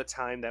around the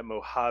time that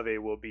Mojave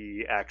will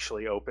be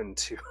actually open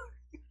to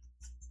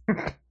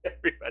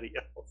everybody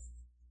else.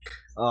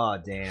 Oh,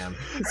 damn.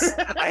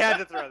 I had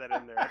to throw that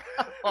in there.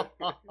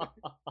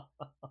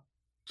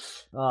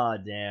 Oh,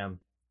 damn.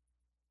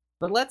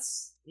 But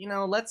let's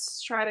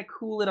try to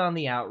cool it on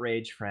the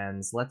outrage,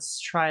 friends. Let's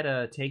try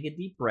to take a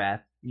deep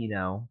breath,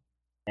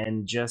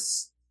 and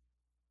just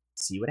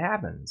see what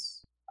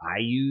happens. I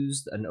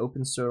used an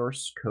open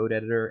source code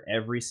editor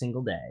every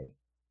single day.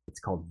 It's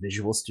called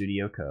Visual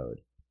Studio Code.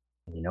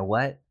 And you know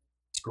what?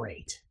 It's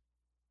great.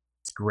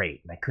 It's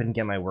great. And I couldn't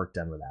get my work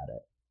done without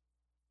it.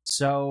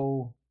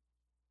 So,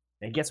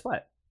 and guess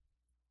what?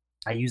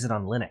 I use it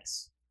on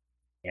Linux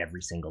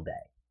every single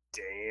day.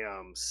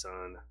 Damn,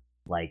 son.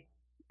 Like,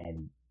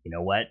 and you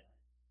know what?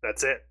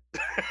 That's it.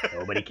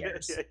 Nobody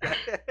cares.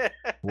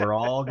 We're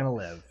all going to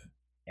live.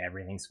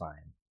 Everything's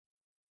fine.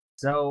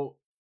 So,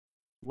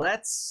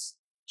 let's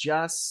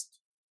just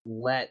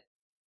let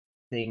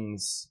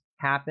things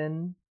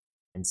happen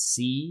and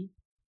see.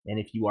 And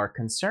if you are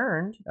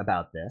concerned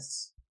about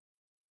this,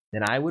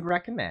 then I would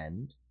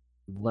recommend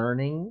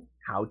learning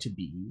how to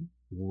be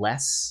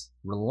less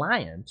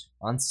reliant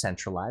on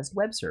centralized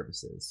web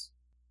services,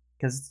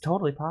 because it's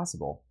totally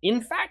possible.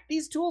 In fact,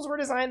 these tools were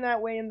designed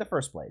that way in the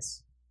first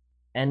place.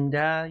 And,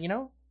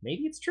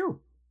 maybe it's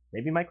true.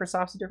 Maybe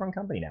Microsoft's a different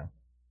company now.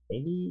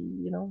 Maybe,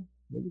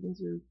 maybe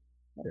things are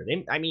better.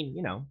 They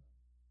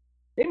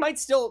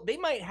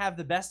might have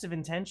the best of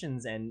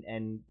intentions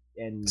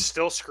and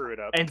still screw it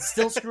up. And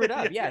still screw it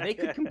up. Yeah, they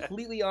could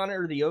completely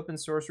honor the open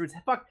source roots.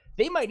 Fuck,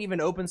 they might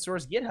even open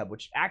source GitHub,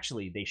 which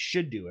actually they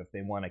should do if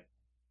they want to.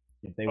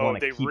 If they want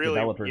to keep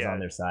developers on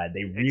their side,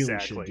 they really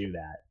should do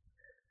that.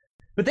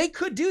 But they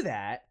could do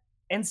that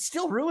and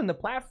still ruin the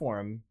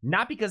platform,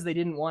 not because they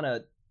didn't want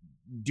to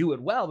do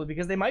it well, but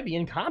because they might be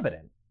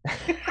incompetent.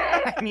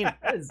 I mean,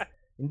 that is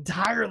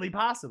entirely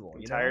possible.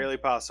 Entirely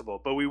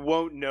possible, but we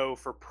won't know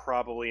for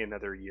probably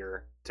another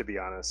year, to be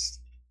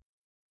honest.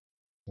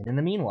 And in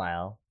the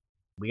meanwhile,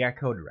 we got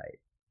code to write.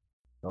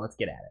 So let's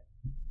get at it.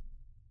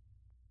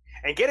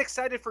 And get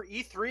excited for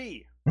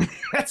E3.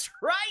 That's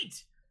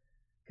right!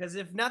 Because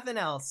if nothing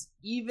else,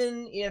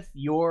 even if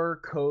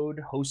your code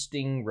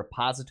hosting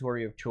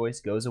repository of choice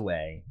goes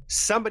away,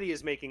 somebody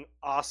is making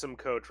awesome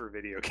code for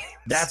video games.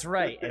 That's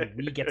right, and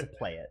we get to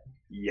play it.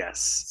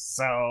 Yes.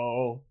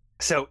 So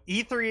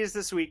E3 is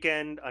this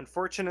weekend.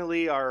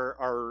 Unfortunately,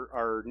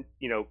 our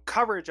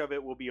coverage of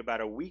it will be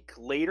about a week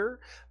later,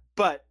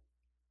 but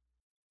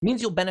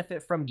means you'll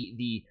benefit from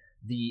the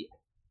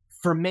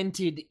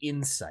fermented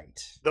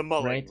insight. The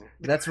mulling. Right?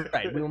 That's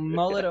right. We'll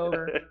mull it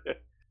over.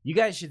 You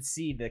guys should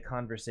see the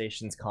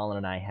conversations Colin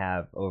and I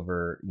have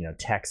over,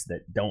 texts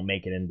that don't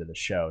make it into the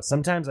show.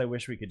 Sometimes I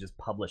wish we could just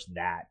publish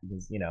that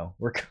because,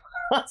 we're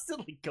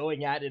constantly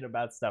going at it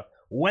about stuff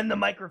when the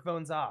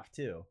microphone's off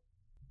too.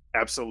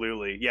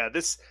 Absolutely. Yeah,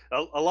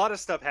 a lot of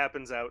stuff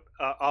happens out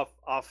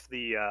off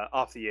the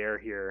air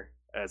here,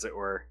 as it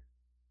were.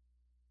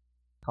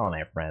 Colin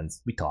and I are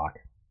friends. We talk.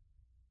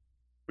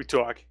 We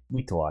talk.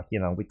 We talk.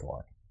 We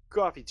talk.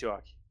 Coffee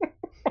talk.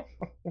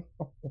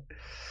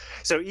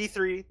 So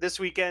E3 this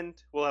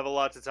weekend, we'll have a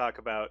lot to talk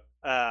about.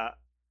 I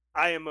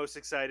am most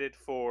excited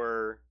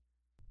for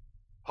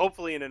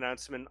hopefully an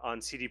announcement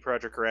on CD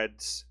Projekt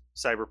Red's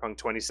Cyberpunk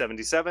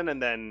 2077,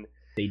 and then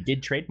They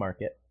did trademark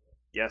it.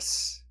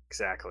 yes,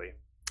 exactly.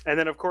 And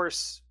then, of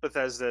course,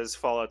 Bethesda's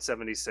Fallout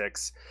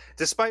 76.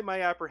 Despite my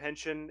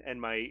apprehension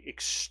and my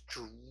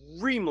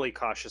extremely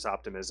cautious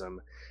optimism,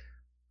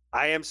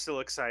 I am still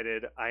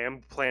excited. I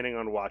am planning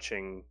on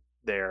watching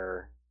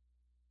their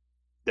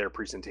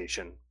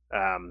presentation.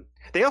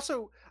 They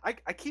also,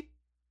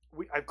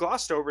 I've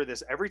glossed over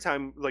this every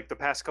time, like the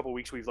past couple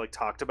weeks we've like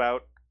talked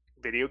about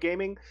video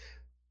gaming.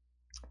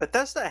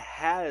 Bethesda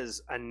has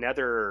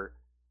another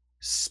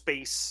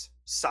space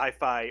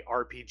sci-fi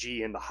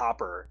RPG in the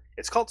hopper.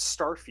 It's called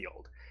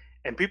Starfield,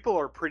 and people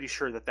are pretty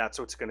sure that that's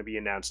what's going to be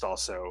announced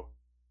also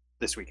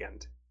this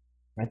weekend.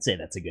 I'd say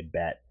that's a good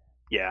bet.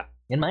 Yeah.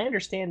 In my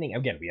understanding,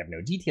 again, we have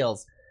no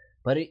details,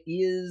 but it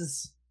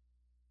is,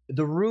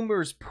 the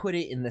rumors put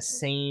it in the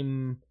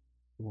same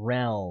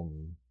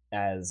realm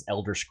as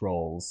Elder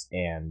Scrolls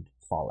and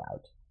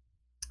Fallout.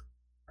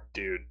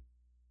 Dude,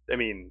 I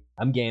mean,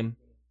 I'm game.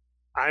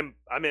 I'm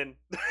in.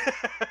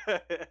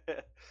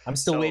 I'm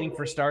still waiting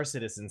for Star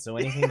Citizen, so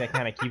anything that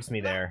kind of keeps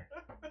me there,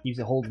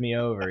 holds me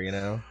over, you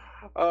know?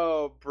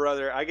 Oh,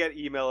 brother, I get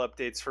email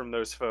updates from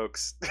those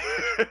folks.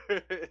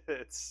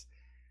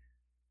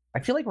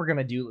 I feel like we're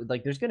gonna do,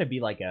 like, there's gonna be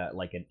like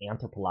an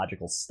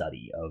anthropological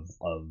study of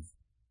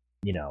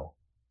you know,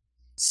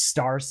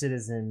 Star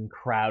Citizen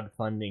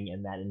crowdfunding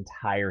and that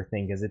entire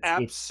thing, because it's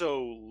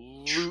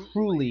absolutely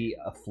truly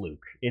a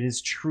fluke. It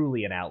is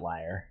truly an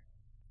outlier.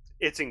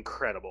 It's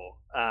incredible.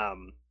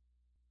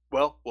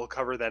 Well, we'll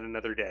cover that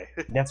another day.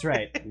 That's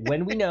right.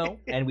 When we know,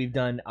 and we've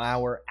done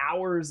our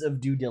hours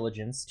of due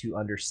diligence to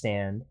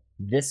understand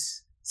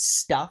this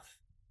stuff,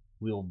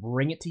 we'll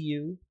bring it to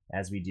you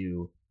as we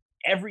do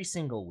every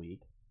single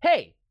week.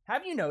 Hey,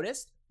 have you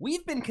noticed?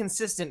 We've been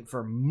consistent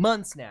for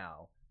months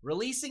now,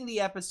 releasing the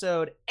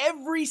episode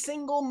every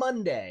single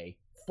Monday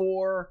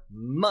for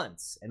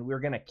months, and we're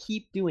going to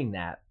keep doing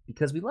that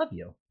because we love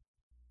you.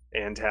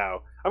 And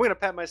how? I'm going to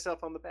pat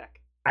myself on the back.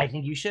 I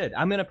think you should.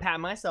 I'm going to pat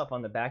myself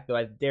on the back, though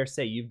I dare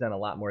say you've done a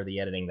lot more of the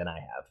editing than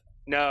I have.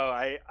 No,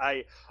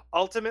 I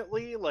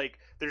ultimately, like,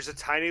 there's a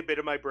tiny bit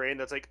of my brain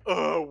that's like,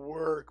 oh,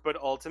 work, but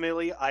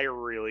ultimately, I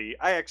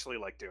actually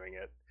like doing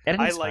it.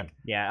 Editing's fun.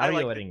 Yeah,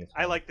 audio editing is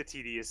fun. I like the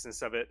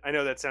tediousness of it. I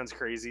know that sounds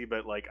crazy,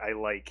 but, like, I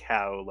like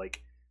how,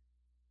 like,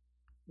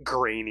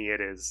 grainy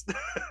it is.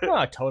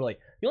 No, totally.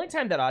 The only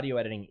time that audio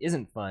editing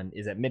isn't fun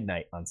is at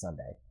midnight on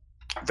Sunday.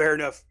 Fair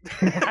enough.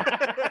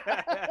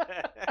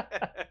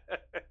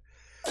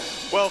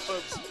 Well,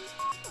 folks,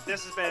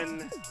 this has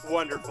been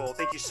wonderful.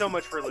 Thank you so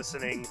much for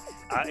listening.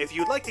 If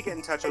you'd like to get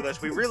in touch with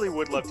us, we really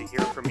would love to hear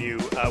from you,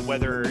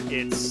 whether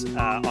it's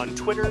on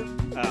Twitter.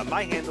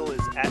 My handle is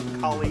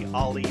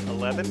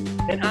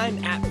 @KaliOllie11. And I'm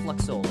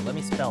 @Fluxola. Let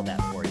me spell that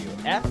for you.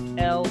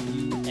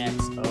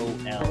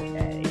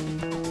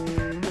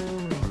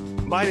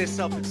 FLUXOLA. Mine is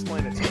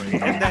self-explanatory.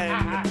 And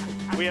then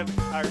we have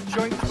our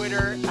joint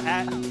Twitter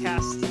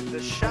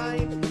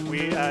 @CastTheShine.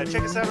 We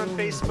check us out on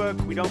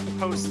Facebook. We don't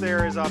post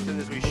there as often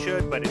as we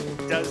should, but it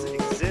does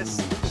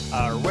exist.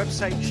 Our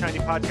website,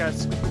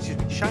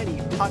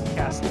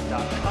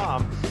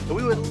 shinypodcast.com. And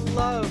we would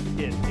love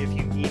it if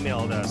you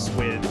emailed us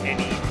with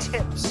any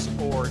tips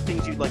or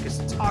things you'd like us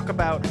to talk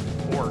about,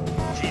 or,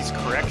 geez,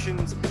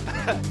 corrections.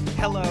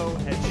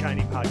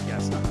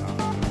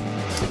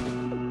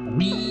 hello@shinypodcast.com.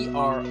 We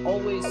are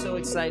always so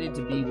excited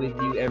to be with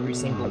you every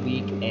single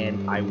week,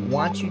 and I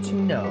want you to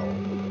know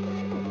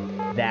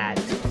that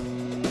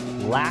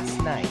last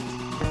night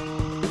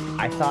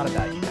I thought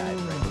about you guys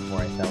right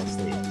before I fell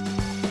asleep,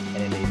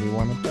 and it made me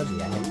warm and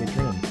fuzzy. I had good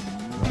dreams.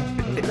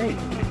 Yeah, it was great.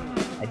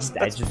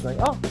 I just like,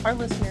 oh, our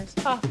listeners,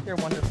 they're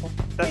wonderful.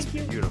 That's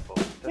beautiful.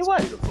 It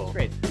was beautiful.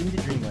 Great. Into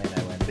dreamland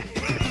I went.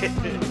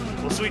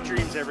 Well, sweet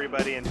dreams,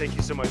 everybody, and thank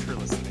you so much for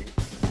listening.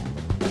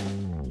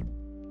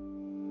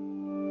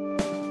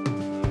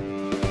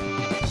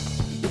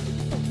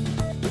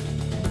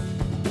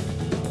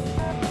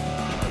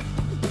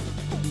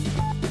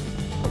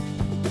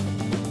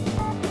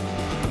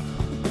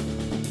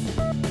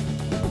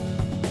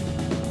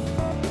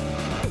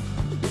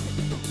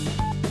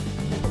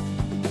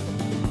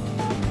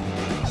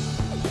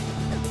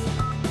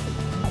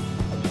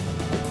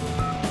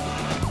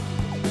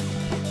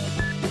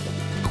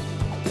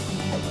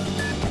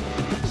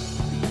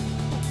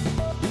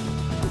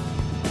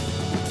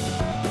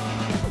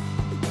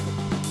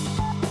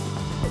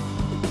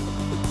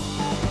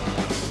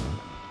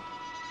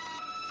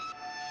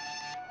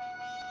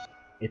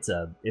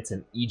 It's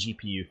an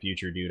eGPU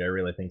future, dude. I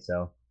really think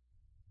so.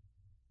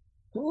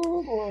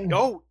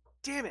 Oh,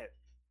 damn it!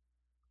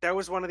 That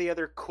was one of the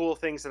other cool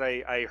things that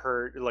I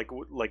heard,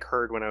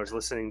 heard when I was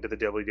listening to the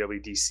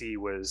WWDC,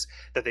 was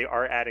that they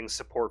are adding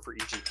support for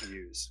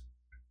eGPUs.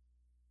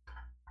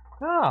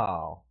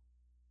 Oh,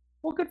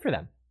 well, good for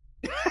them.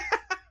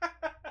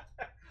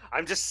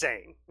 I'm just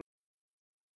saying.